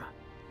bookworm.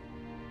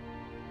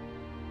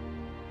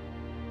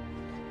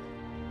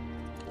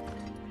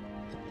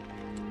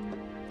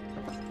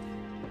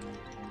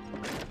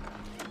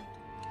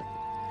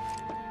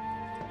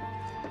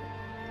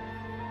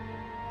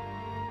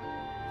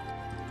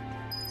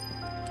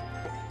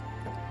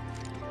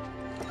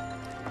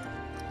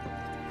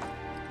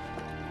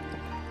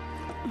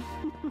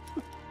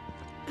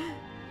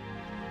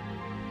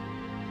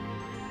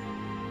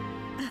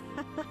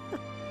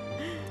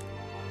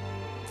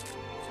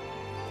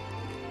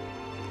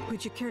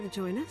 Would you care to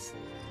join us?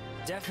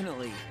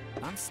 Definitely.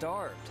 I'm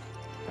starved.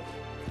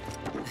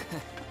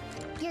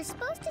 You're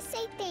supposed to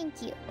say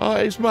thank you. Oh,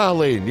 it's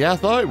Marlene. Yeah, I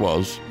thought it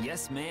was.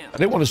 Yes, ma'am. I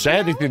didn't want to say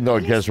anything though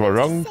in case we're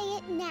wrong. Say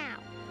it now.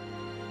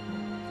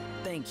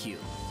 Thank you.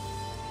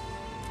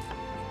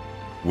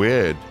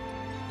 Weird.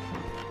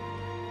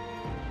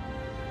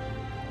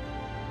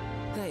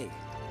 Hey,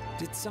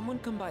 did someone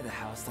come by the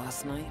house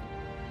last night?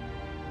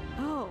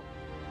 Oh,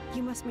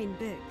 you must mean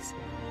Biggs.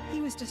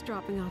 He was just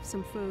dropping off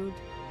some food.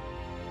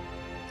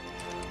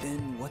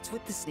 Then what's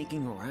with the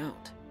sneaking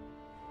around?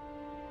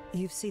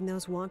 You've seen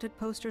those wanted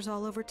posters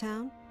all over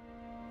town?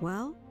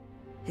 Well,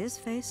 his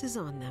face is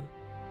on them.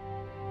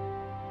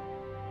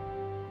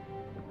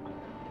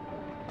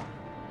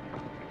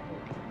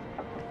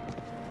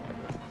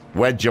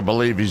 Wedge, I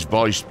believe, is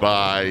voiced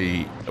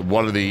by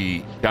one of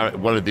the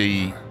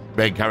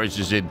main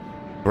characters in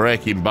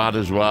Breaking Bad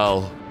as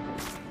well.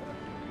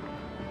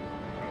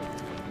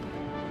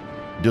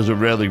 Does a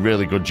really,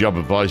 really good job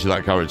of voicing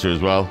that character as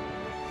well.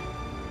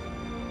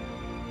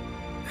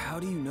 How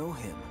do you know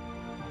him?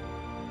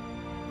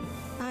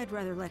 I'd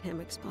rather let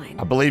him explain.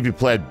 I believe he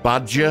played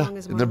Badger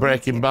in the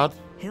Breaking Bad.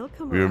 He'll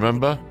come You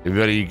remember? If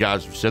any of you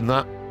guys have seen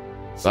that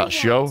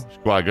show, it's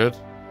quite good.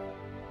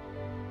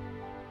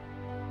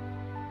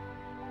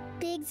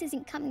 Biggs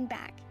isn't coming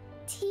back.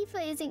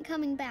 Tifa isn't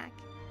coming back.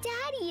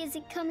 Daddy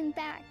isn't coming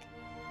back.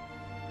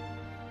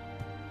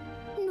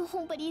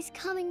 Nobody's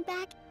coming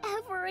back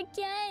ever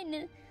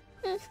again.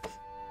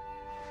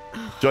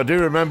 So I do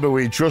remember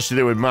we trusted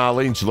her with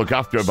Marlene to look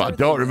after her, but I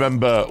don't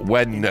remember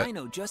when I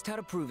know just how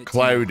to prove it.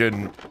 Cloud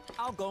and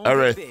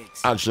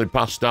Aerith actually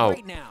passed out.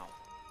 Right now.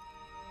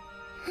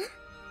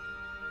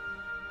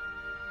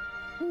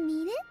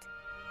 Mean it?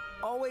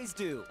 Always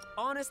do.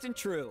 Honest and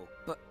true.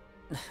 But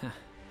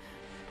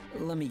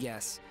let me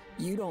guess.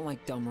 You don't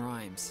like dumb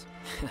rhymes.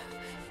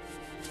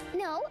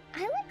 No,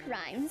 I like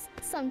rhymes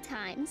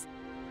sometimes.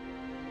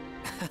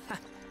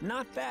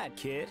 Not bad,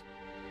 kid.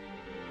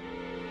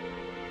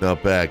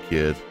 Not bad,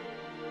 kid.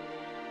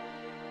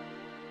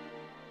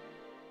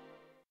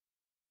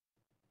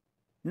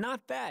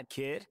 Not bad,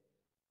 kid.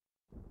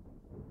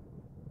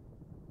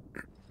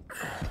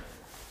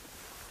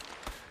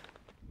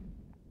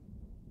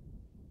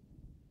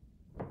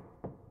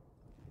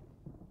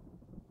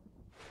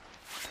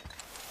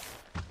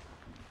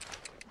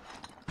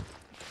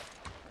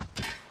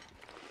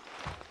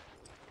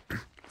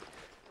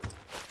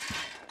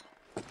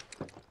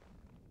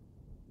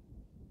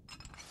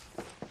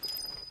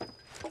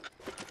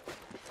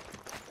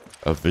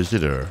 A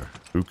visitor.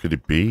 Who could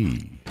it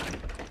be?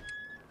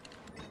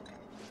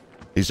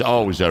 It's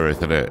always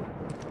everything, it.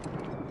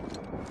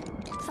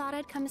 Thought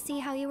I'd come see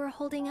how you were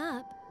holding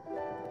up.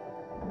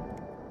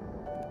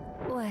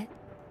 What?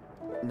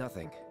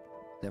 Nothing.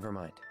 Never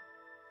mind.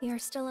 You're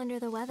still under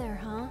the weather,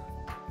 huh?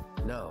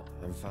 No,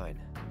 I'm fine.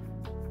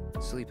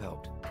 Sleep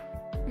helped.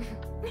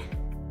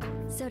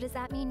 So does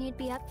that mean you'd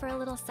be up for a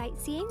little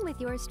sightseeing with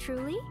yours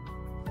truly?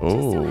 Oh.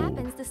 Just so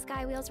happens the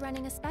Skywheel's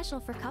running a special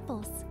for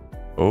couples.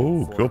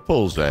 Oh,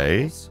 couples,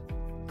 eh?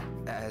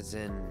 As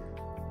in...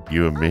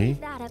 You and I'll me?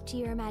 leave that up to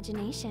your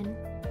imagination.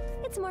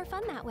 It's more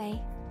fun that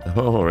way.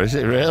 Oh, is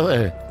it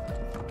really?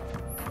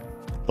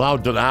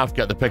 Cloud doesn't have to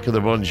get the pick of the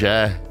bunch,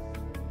 yeah.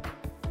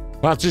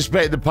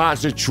 Participate in the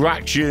park's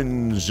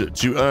attractions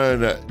to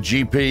earn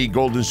GP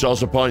Golden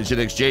Saucer points in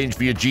exchange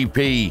for your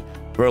GP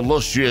for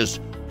illustrious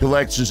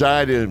collector's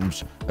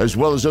items, as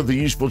well as other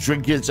useful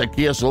trinkets and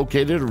kiosks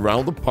located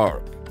around the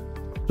park.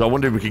 So I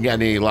wonder if we can get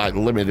any like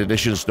limited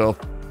edition stuff.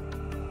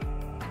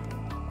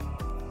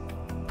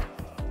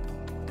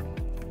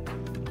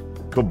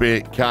 Could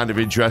be kind of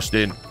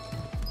interesting.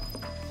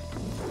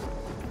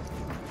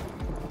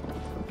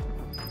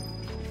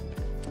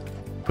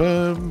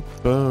 Bum,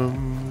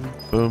 bum,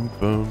 bum,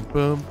 bum,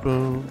 bum,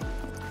 bum.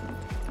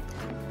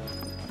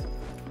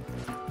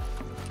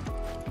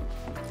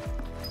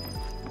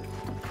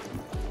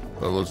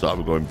 Well, looks like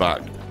we're going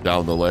back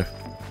down the lift.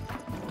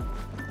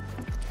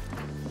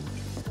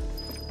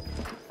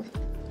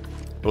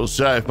 But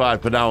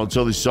certified for now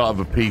until this sort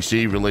of a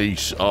PC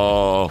release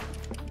or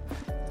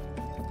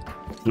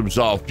some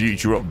sort of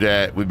future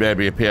update with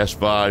maybe a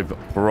PS5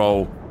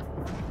 Pro,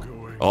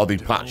 or they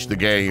patch the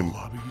game.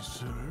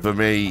 For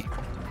me,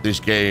 this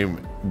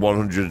game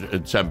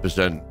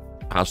 110%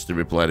 has to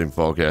be played in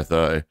 4K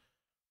 30.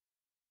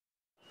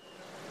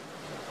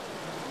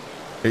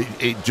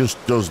 It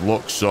just does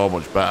look so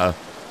much better.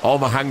 All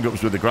my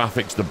hang-ups with the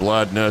graphics, the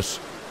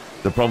blurredness,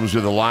 the problems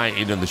with the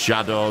lighting and the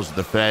shadows,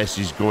 the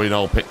faces going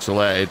all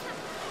pixelated.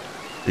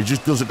 It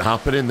just doesn't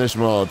happen in this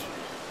mode.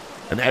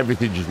 And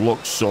everything just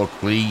looks so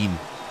clean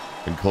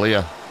and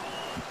clear.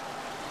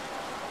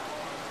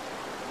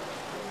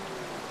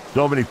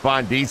 So many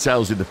fine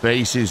details in the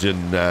faces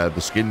and the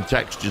skin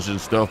textures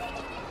and stuff.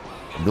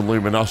 And the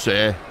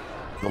luminosity,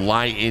 the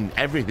lighting,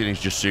 everything is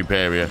just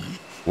superior.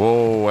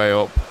 Whoa, way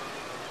up.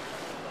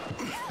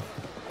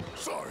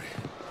 Sorry.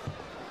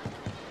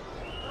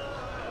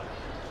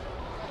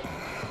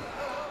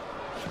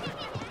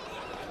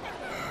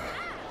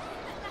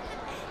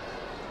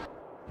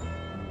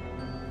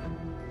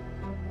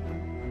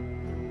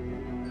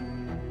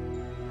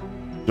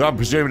 So I'm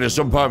presuming at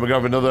some point we're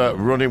going to have another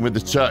run-in with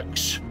the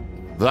Turks.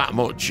 That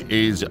much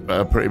is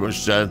pretty much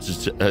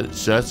certainty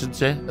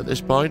at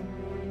this point.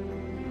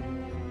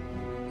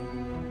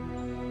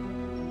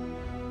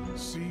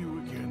 See you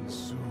again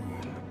soon.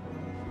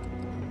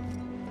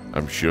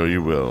 I'm sure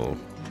you will.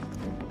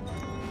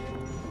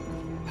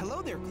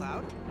 Hello there,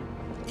 Cloud.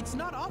 It's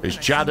not often It's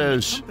I see you in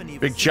Chadders. company of a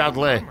Big single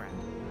Chadley. comrade.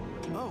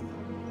 Oh,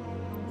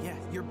 yeah,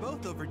 you're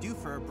both overdue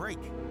for a break.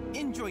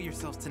 Enjoy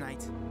yourselves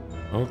tonight.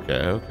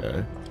 Okay,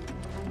 okay.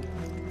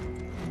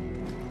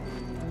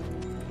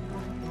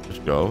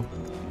 Just go.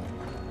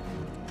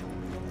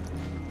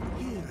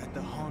 Here at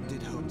the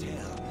haunted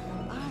hotel,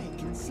 I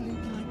can sleep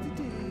like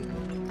the day.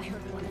 I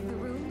heard one of the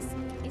rooms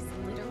is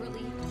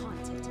literally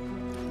haunted.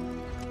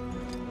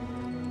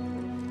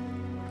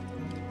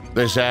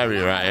 This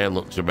area right here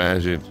looks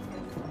amazing.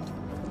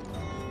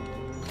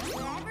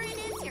 Wherever it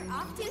is you're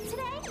off to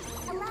today,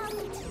 allow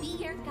me to be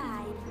your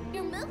guide,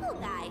 your Moogle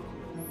guide.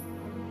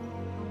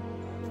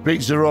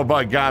 Speaks to the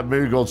robot guide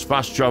Moogle's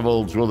fast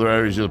travel to other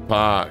areas of the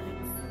park.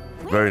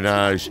 Very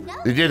nice.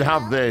 They did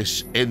have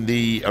this in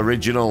the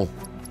original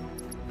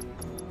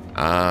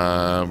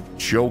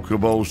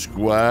Chocobo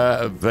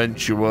Square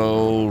Adventure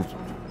World.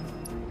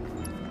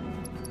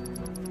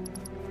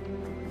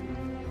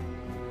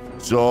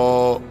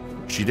 So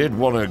she did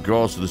want to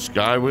go to the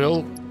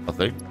Skywheel, I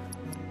think.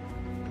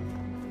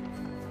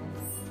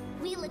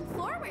 We look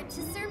forward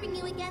to serving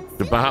you again So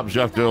soon. perhaps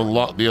you have to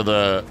unlock the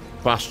other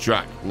fast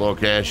track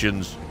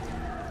locations.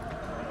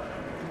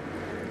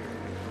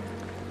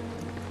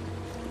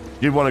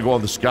 Did want to go on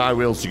the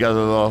Skywheels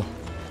together though.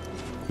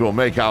 So we'll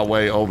make our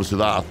way over to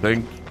that, I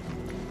think.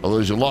 Well,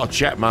 there's a lot of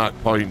checkmark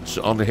points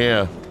on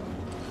here.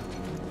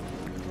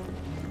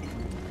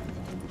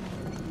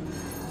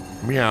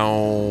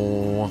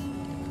 Meow.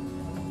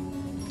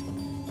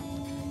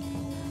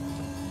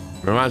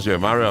 Reminds me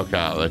of Mario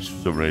Kart, this,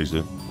 for some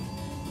reason.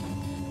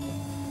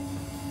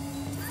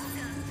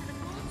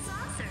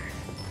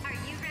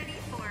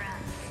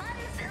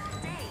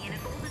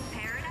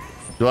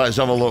 So let's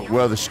have a look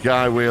where the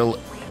Skywheel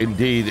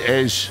indeed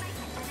is.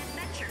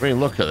 I mean,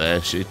 look at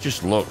this. It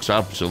just looks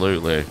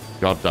absolutely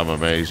goddamn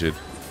amazing.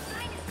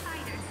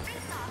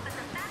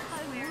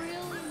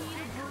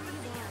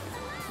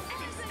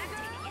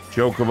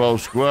 Chocobo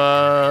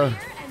Square.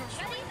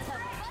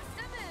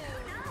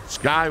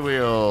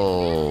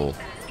 Skywheel.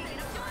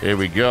 Here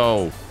we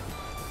go.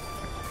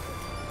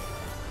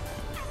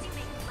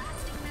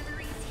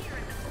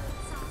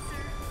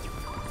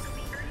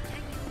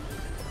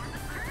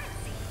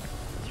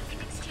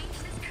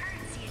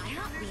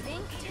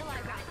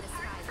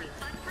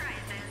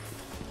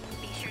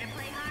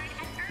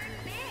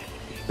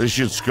 This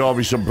should score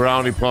me some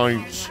brownie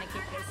points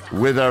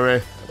with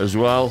Harry as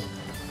well.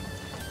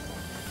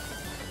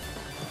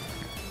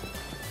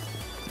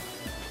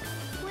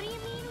 What do you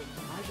mean?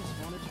 I just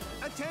wanted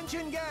to...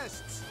 Attention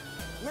guests!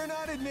 We're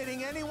not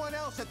admitting anyone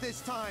else at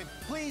this time.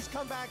 Please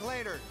come back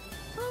later.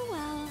 Oh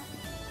well.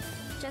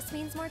 Just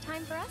means more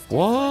time for us to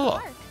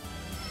What? work.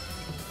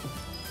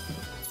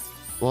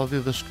 What are the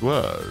other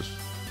squares?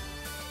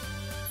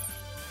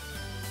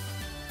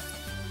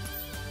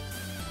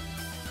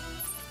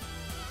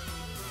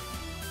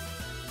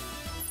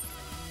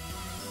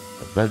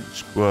 Event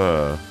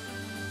Square.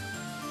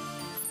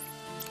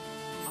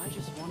 I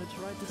just wanted to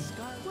ride the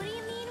sky. What do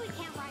you mean we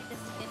can't ride this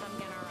if I'm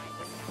gonna ride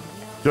this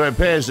sky? So it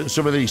appears that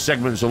some of these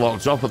segments are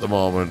locked off at the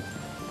moment.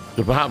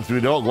 So perhaps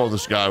we don't go on the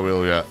Sky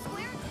Wheel yet.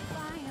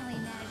 Finally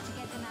managed to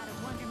get them out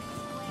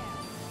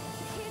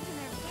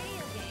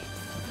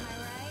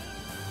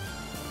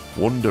of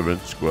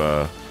Wonderment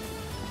Square. Kids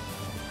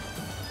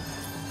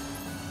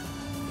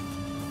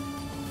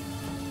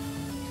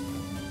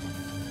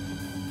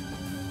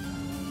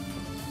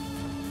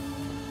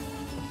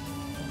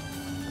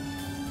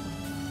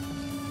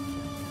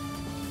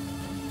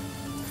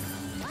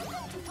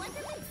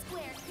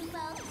and their video games, am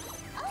I right? Wonderment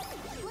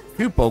Square.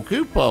 Kupo,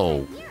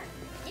 Kupo.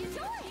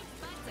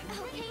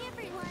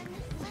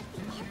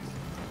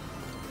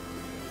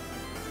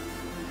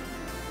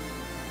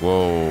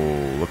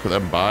 Whoa, look at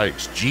them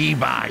bikes.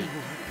 G-bike.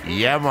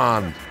 Yeah,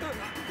 man.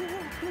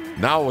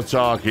 Now we're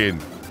talking.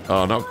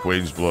 Oh, not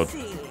Queen's Blood.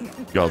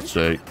 God's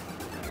sake.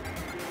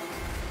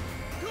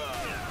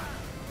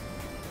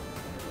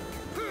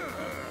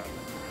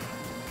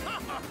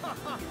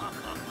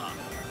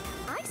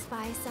 I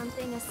spy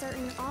something a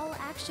certain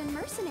all-action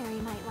mercenary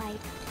might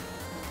like.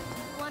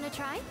 Wanna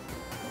try?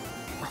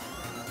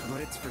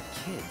 But it's for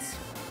kids.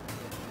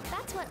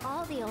 That's what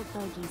all the old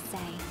fogies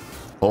say.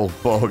 Old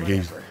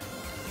bogies. Whatever.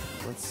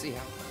 Let's see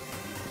how...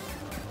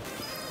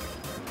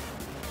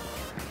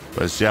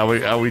 Let's see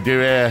how we do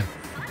here.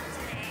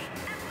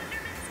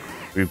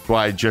 We've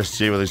quite just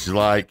see what this is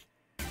like.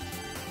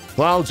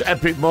 Cloud's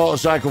epic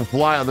motorcycle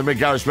flight on the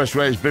Midgar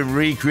Expressway has been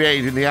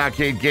recreated in the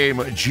arcade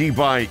game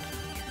G-Bike.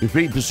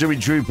 Defeat pursuing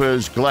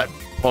troopers, collect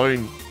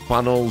point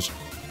panels,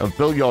 and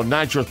fill your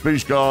nitrous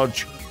boost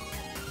gauge.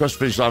 Cross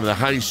finish line with the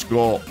highest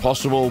score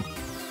possible.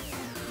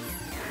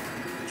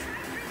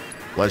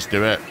 Let's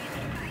do it.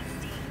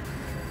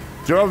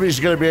 So you're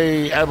obviously going to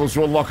be able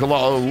to unlock a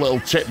lot of little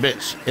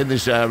tidbits in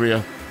this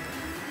area.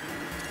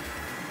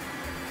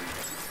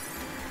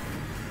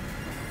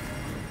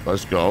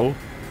 Let's go.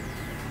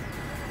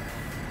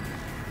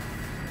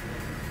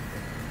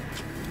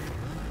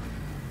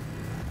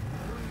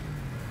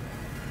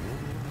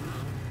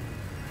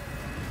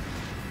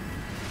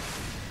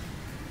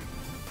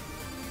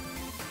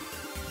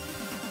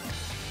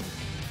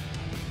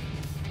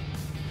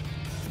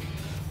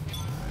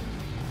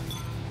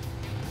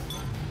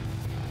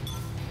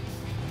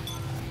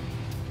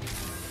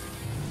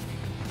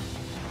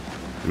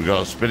 We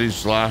got a spinning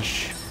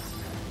slash.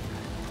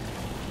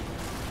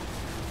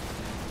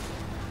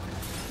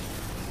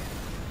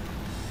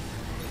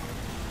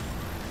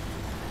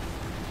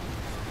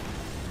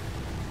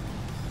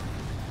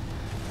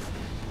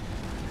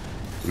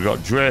 We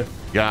got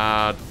drift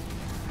guard.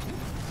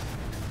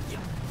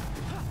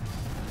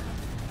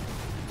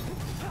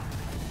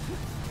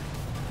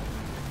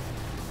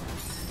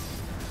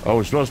 Oh,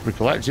 we're supposed to be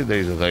collecting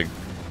these, I think.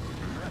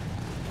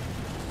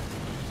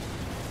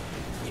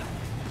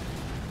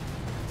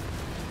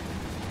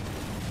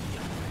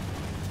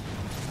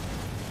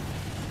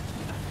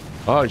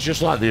 Oh, it's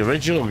just like the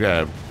original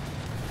game.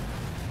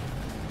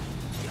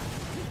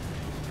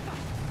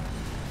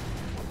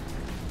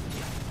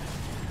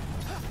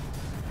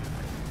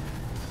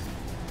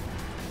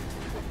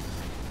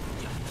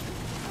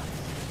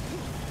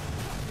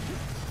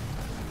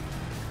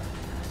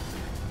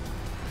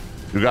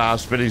 We got our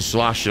spinning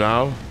slash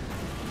now.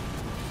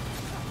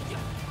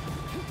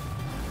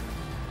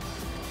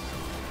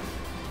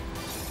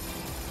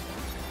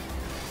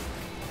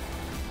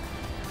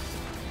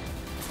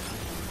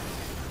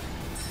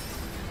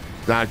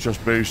 Nitrous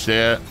boost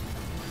here.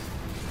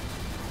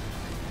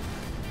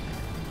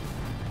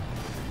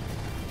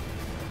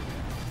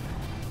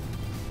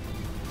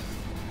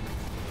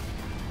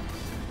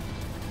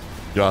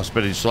 Got our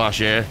spinning slash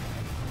here.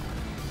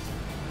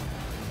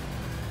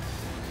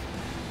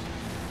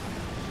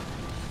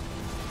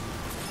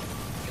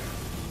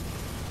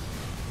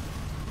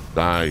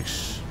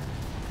 Nice.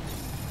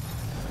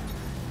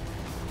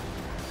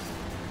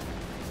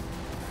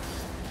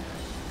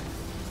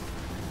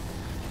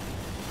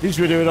 At least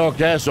we're doing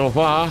okay so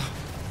far.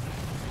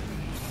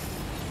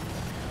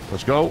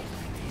 Let's go.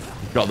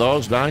 Got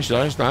those. Nice,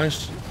 nice,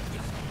 nice.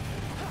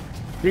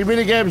 These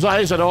mini games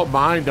like this, I don't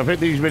mind. I think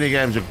these mini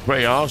games are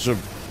pretty awesome.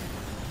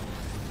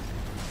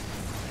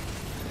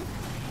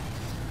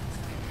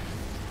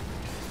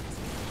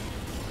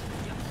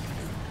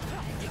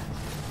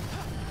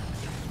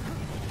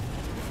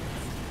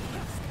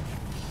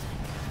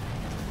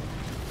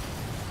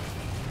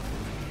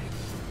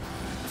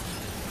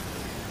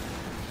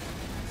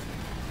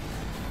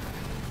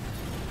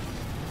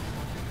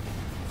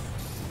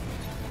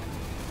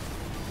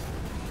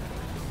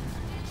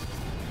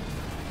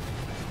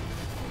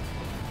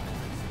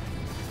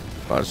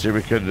 Let's see if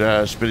we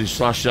can spinning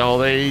slash all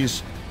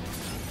these.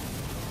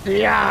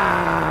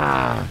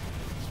 Yeah!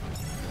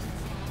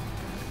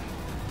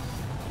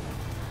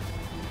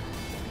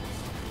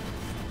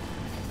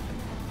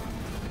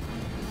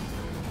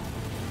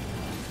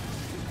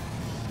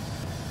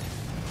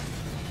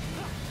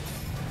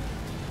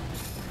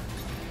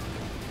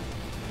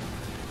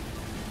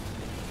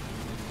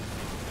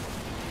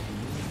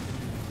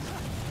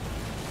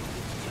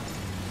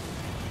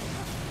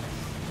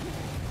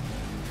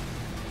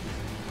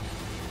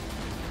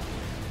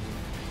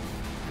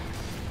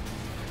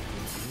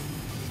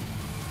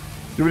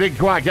 We didn't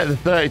quite get the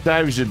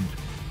 30,000,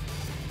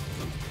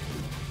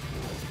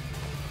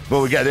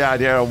 but we get the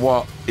idea of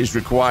what is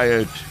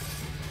required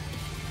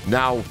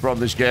now from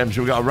this game.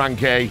 So we got a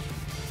rank A.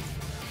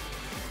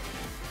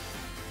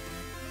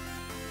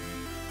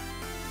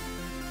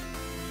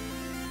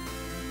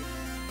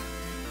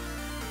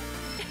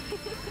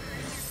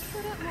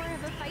 Put up more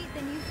of a fight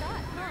than you thought,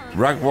 huh?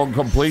 Rank 1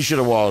 completion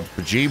award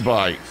for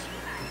G-Bike.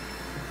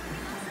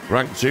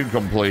 Rank 2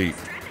 complete.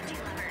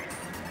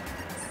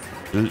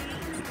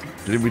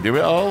 Did we do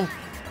it all?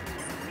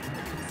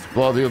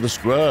 Explore the other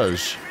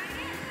squares.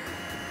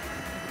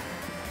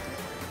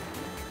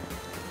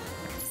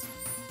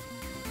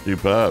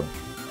 Superb.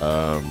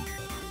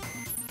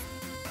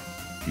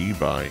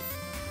 G-Bike.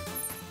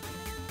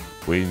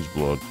 Queen's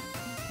Blood.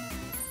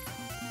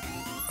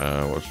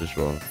 What's this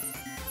one?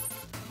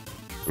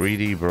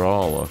 3D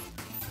Brawler.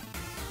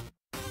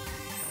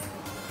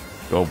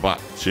 Go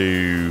back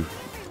to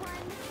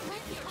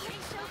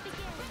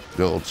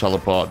the little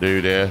teleport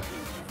dude here.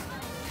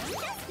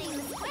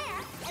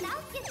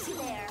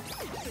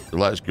 So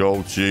let's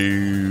go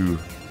to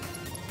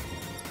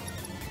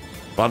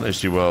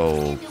Fantasy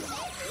World.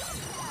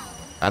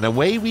 And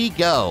away we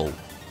go.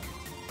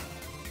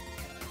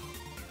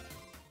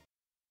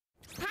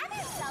 Have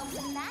yourselves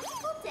a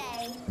magical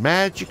day.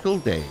 Magical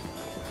day.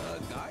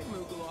 Guide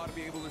Moogle ought to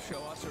be able to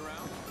show us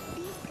around.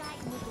 These guide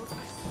Moogles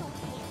are so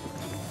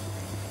handsome.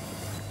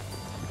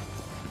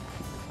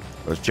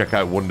 Let's check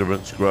out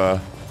Wonderment Square.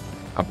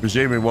 I'm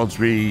presuming once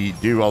we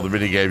do all the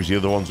mini games, the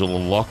other ones will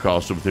unlock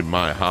or something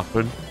might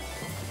happen.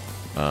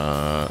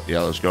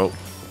 Yeah, let's go.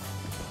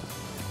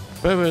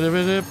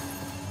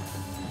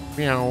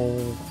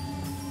 Meow.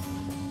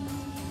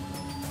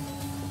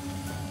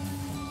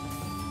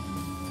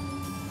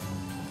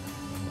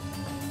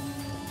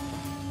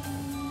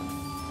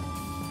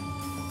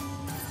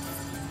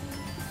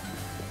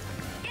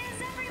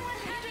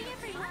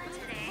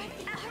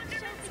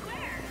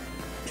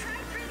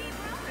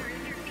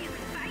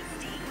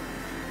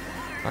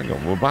 Hang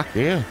on, we're back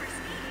here.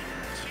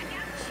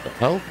 What the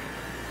hell?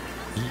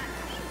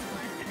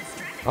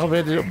 How have we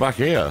ended up back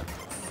here?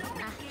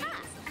 Aha!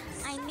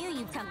 I knew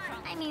you'd come.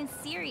 I mean,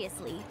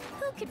 seriously,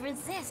 who could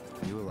resist?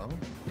 You alone?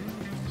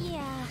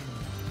 Yeah.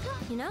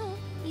 You know,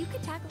 you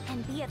could tackle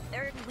and be a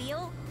third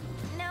wheel.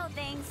 No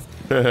thanks.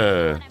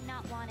 I'm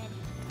not wanted.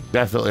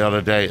 Definitely on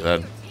a date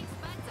then.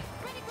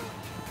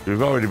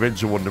 We've already been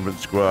to Wonderment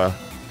Square.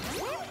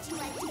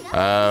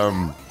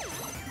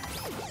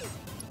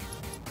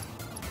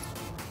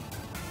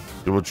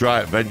 So we'll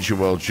try Adventure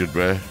World, should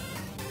we?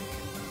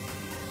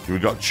 So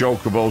we've got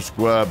Chocobo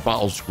Square,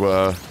 Battle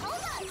Square.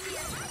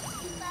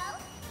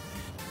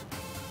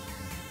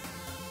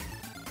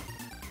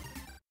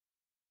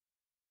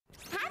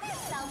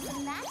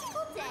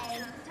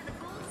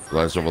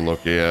 Let's have a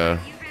look here.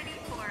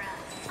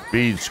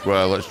 Speed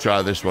Square, let's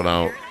try this one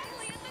out.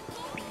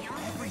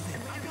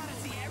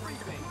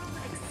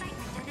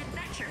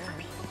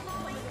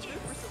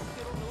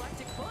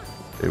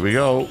 Here we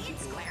go.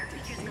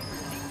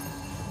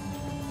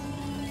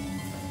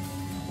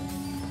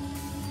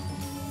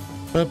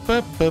 So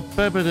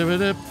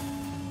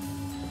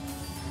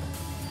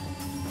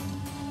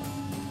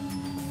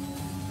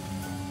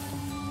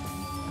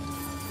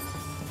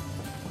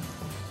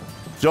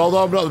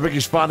although I'm not the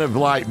biggest fan of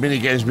like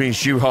minigames being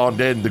shoehorned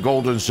in, the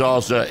Golden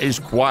Saucer is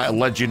quite a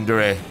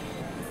legendary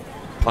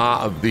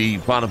part of the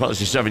Final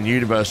Fantasy VII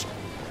universe,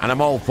 and I'm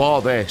all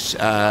for this.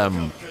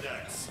 But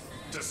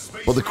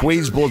the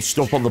Queen's Blood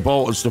stuff on the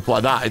boat and stuff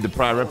like that in the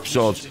prior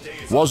episodes,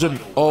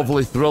 wasn't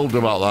overly thrilled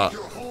about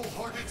that.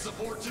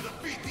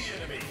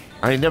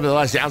 I mean,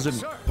 nevertheless, it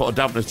hasn't put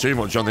a dampener too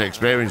much on the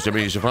experience. I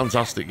mean, it's a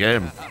fantastic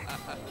game.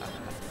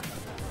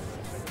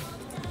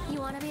 You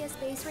want to be a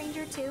space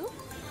ranger too?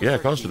 Yeah,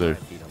 of course I do.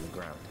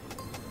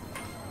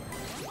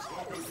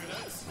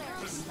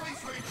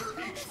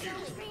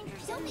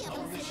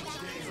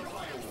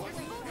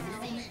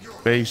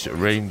 Space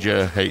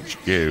Ranger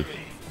HQ.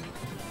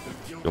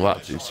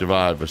 Galactic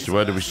Survivor. So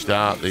where do we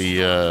start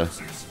the...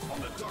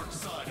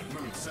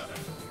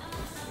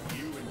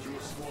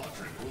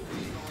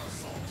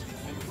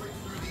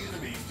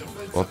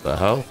 What the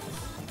hell?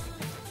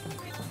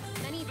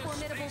 Many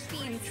formidable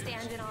fiends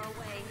stand in our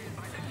way.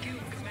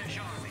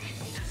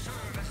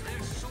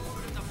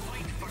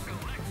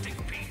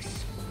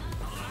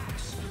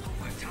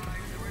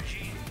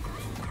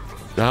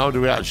 So how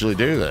do we actually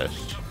do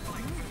this?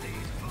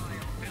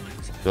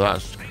 So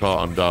that's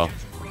cottoned off.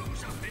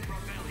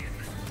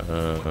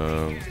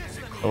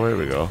 Oh, here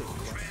we go.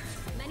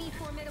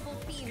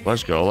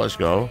 Let's go, let's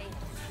go.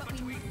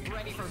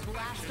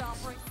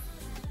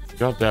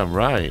 Goddamn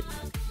right.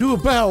 Do a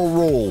barrel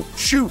roll.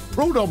 Shoot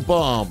proton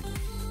bomb.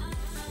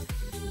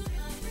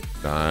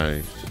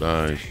 Nice,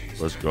 nice.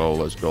 Let's go,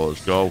 let's go,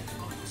 let's go.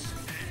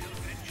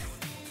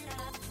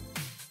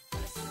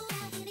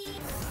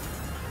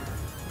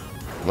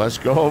 Let's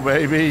go,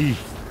 baby.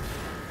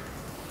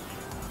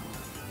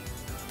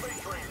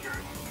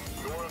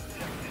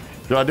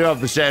 So I do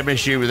have the same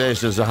issue with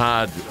this as I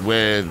had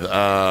with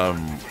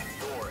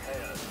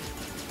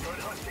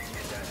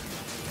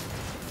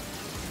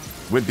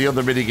the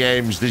other mini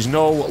games. There's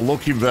no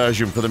looking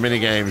version for the mini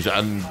games,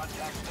 and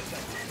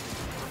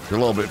it's a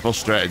little bit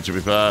frustrating, to be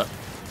fair.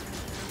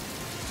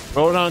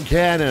 Proton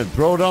cannon,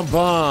 proton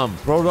bomb,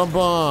 proton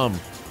bomb.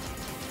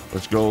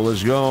 Let's go,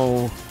 let's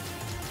go.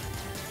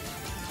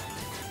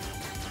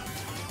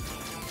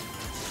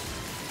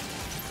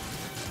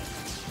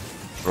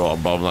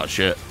 Proton bomb that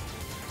shit.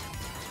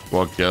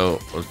 One kill.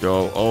 Let's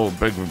go. Oh,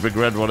 big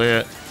red one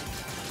here.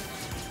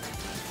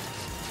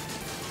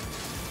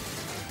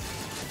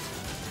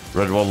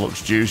 Red one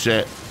looks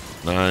juicy.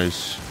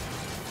 Nice.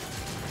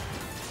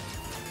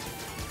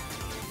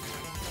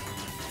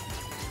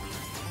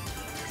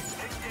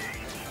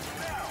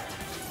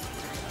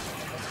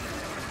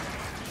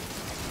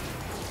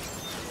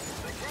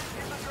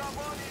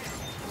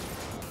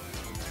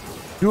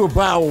 Do a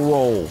barrel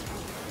roll.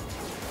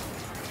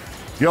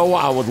 You know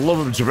what? I would love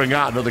them to bring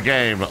out another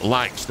game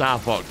like Star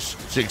Fox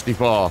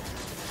 64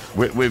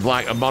 with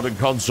like a modern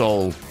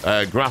console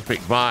graphic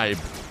vibe,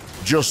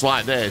 just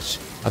like this.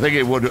 I think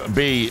it would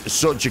be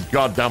such a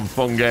goddamn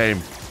fun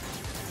game.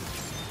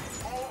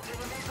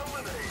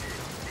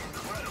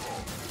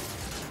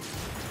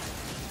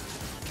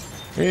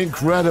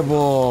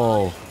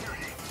 Incredible.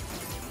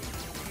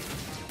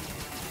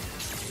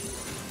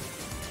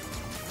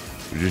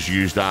 We just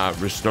used our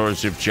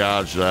restorative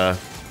charge there.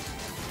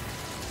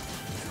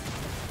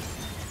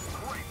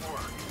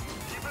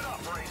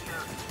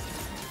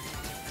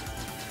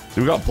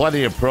 We've got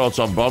plenty of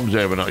proton bombs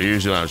here we're not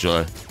using,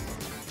 actually.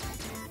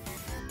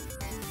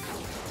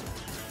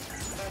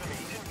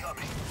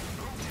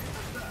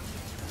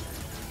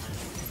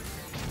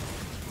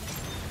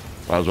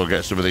 Might as well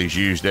get some of these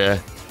used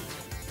here.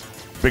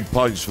 Big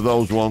points for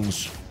those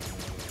ones.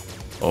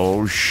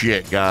 Oh,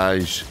 shit,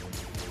 guys.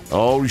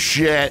 Oh,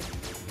 shit.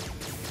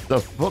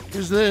 The fuck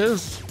is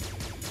this?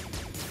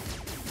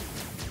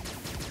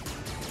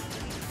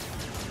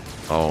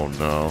 Oh,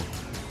 no.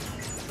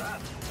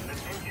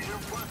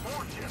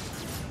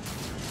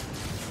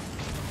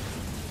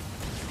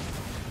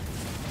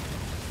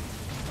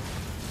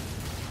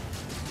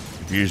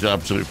 Used an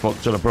absolute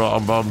fuck ton of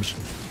proton bombs.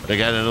 And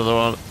again, another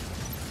one.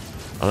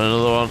 And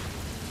another one.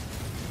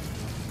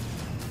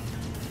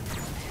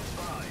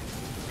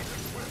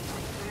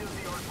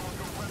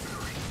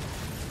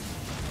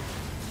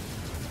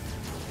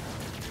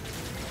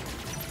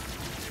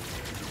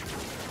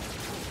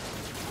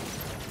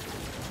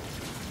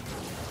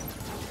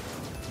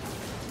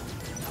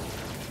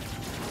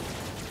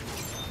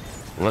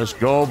 Let's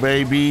go,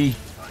 baby.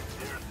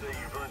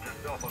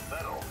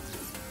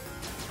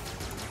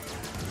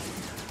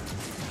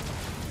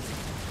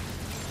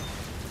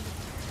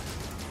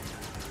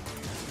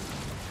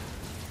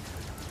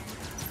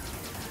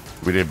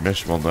 We did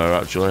miss one there,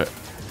 actually.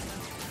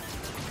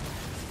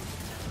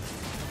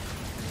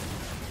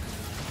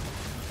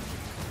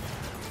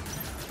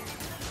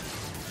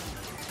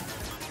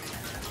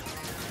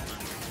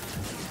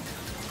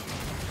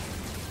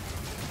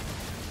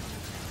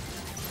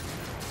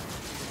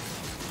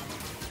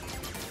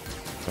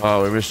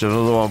 Oh, we missed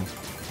another one.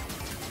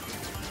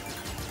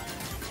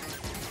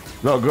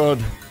 Not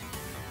good.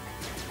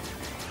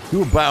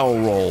 Do a barrel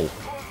roll.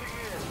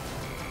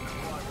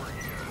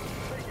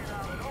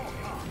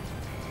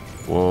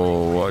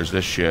 Whoa, what is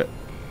this shit?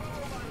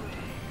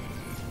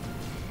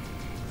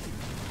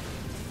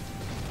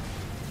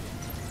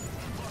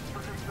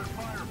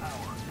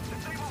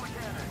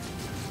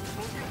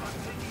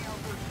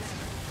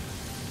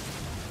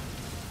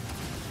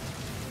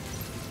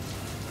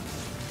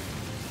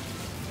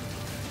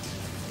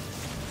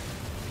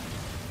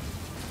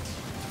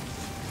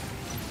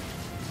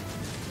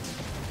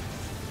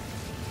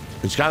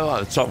 It's kind of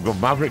like the Top Gun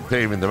Maverick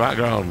theme in the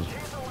background.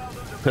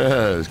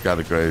 It's kind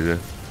of crazy.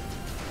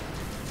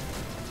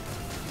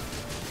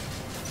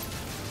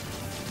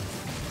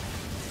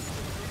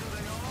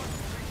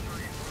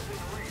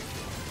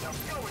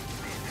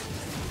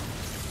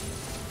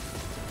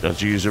 Got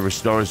to use a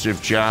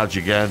restorative charge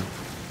again.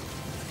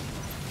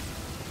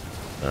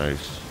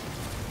 Nice.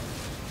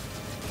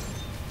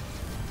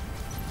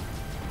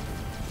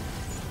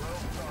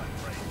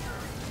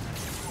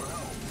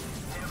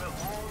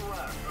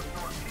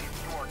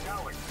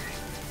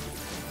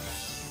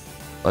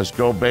 Let's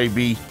go,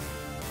 baby.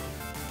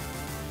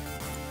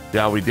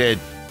 Yeah, we did.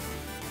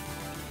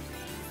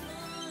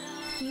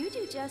 You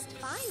do just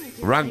fine with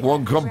your Rank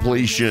 1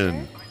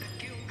 completion.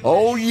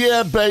 Oh,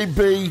 yeah,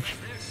 baby.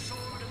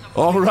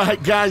 All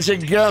right, guys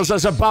and girls,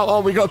 that's about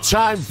all we got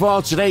time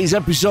for today's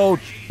episode.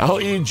 I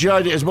hope you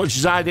enjoyed it as much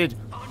as I did.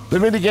 The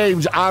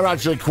minigames are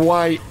actually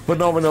quite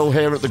phenomenal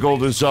here at the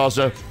Golden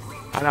Saucer,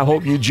 and I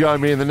hope you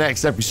join me in the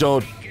next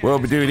episode where we'll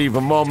be doing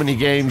even more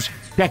minigames,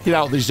 checking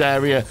out this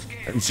area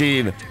and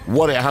seeing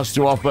what it has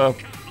to offer.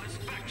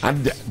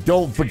 And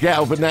don't forget,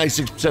 over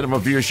 96% of my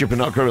viewership are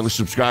not currently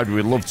subscribed.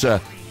 We'd love to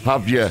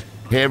have you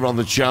here on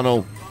the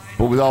channel.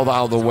 But with all that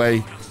out of the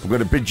way, I'm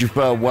going to bid you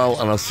farewell,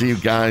 and I'll see you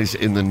guys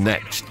in the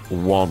next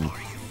one.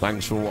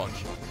 Thanks for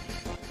watching.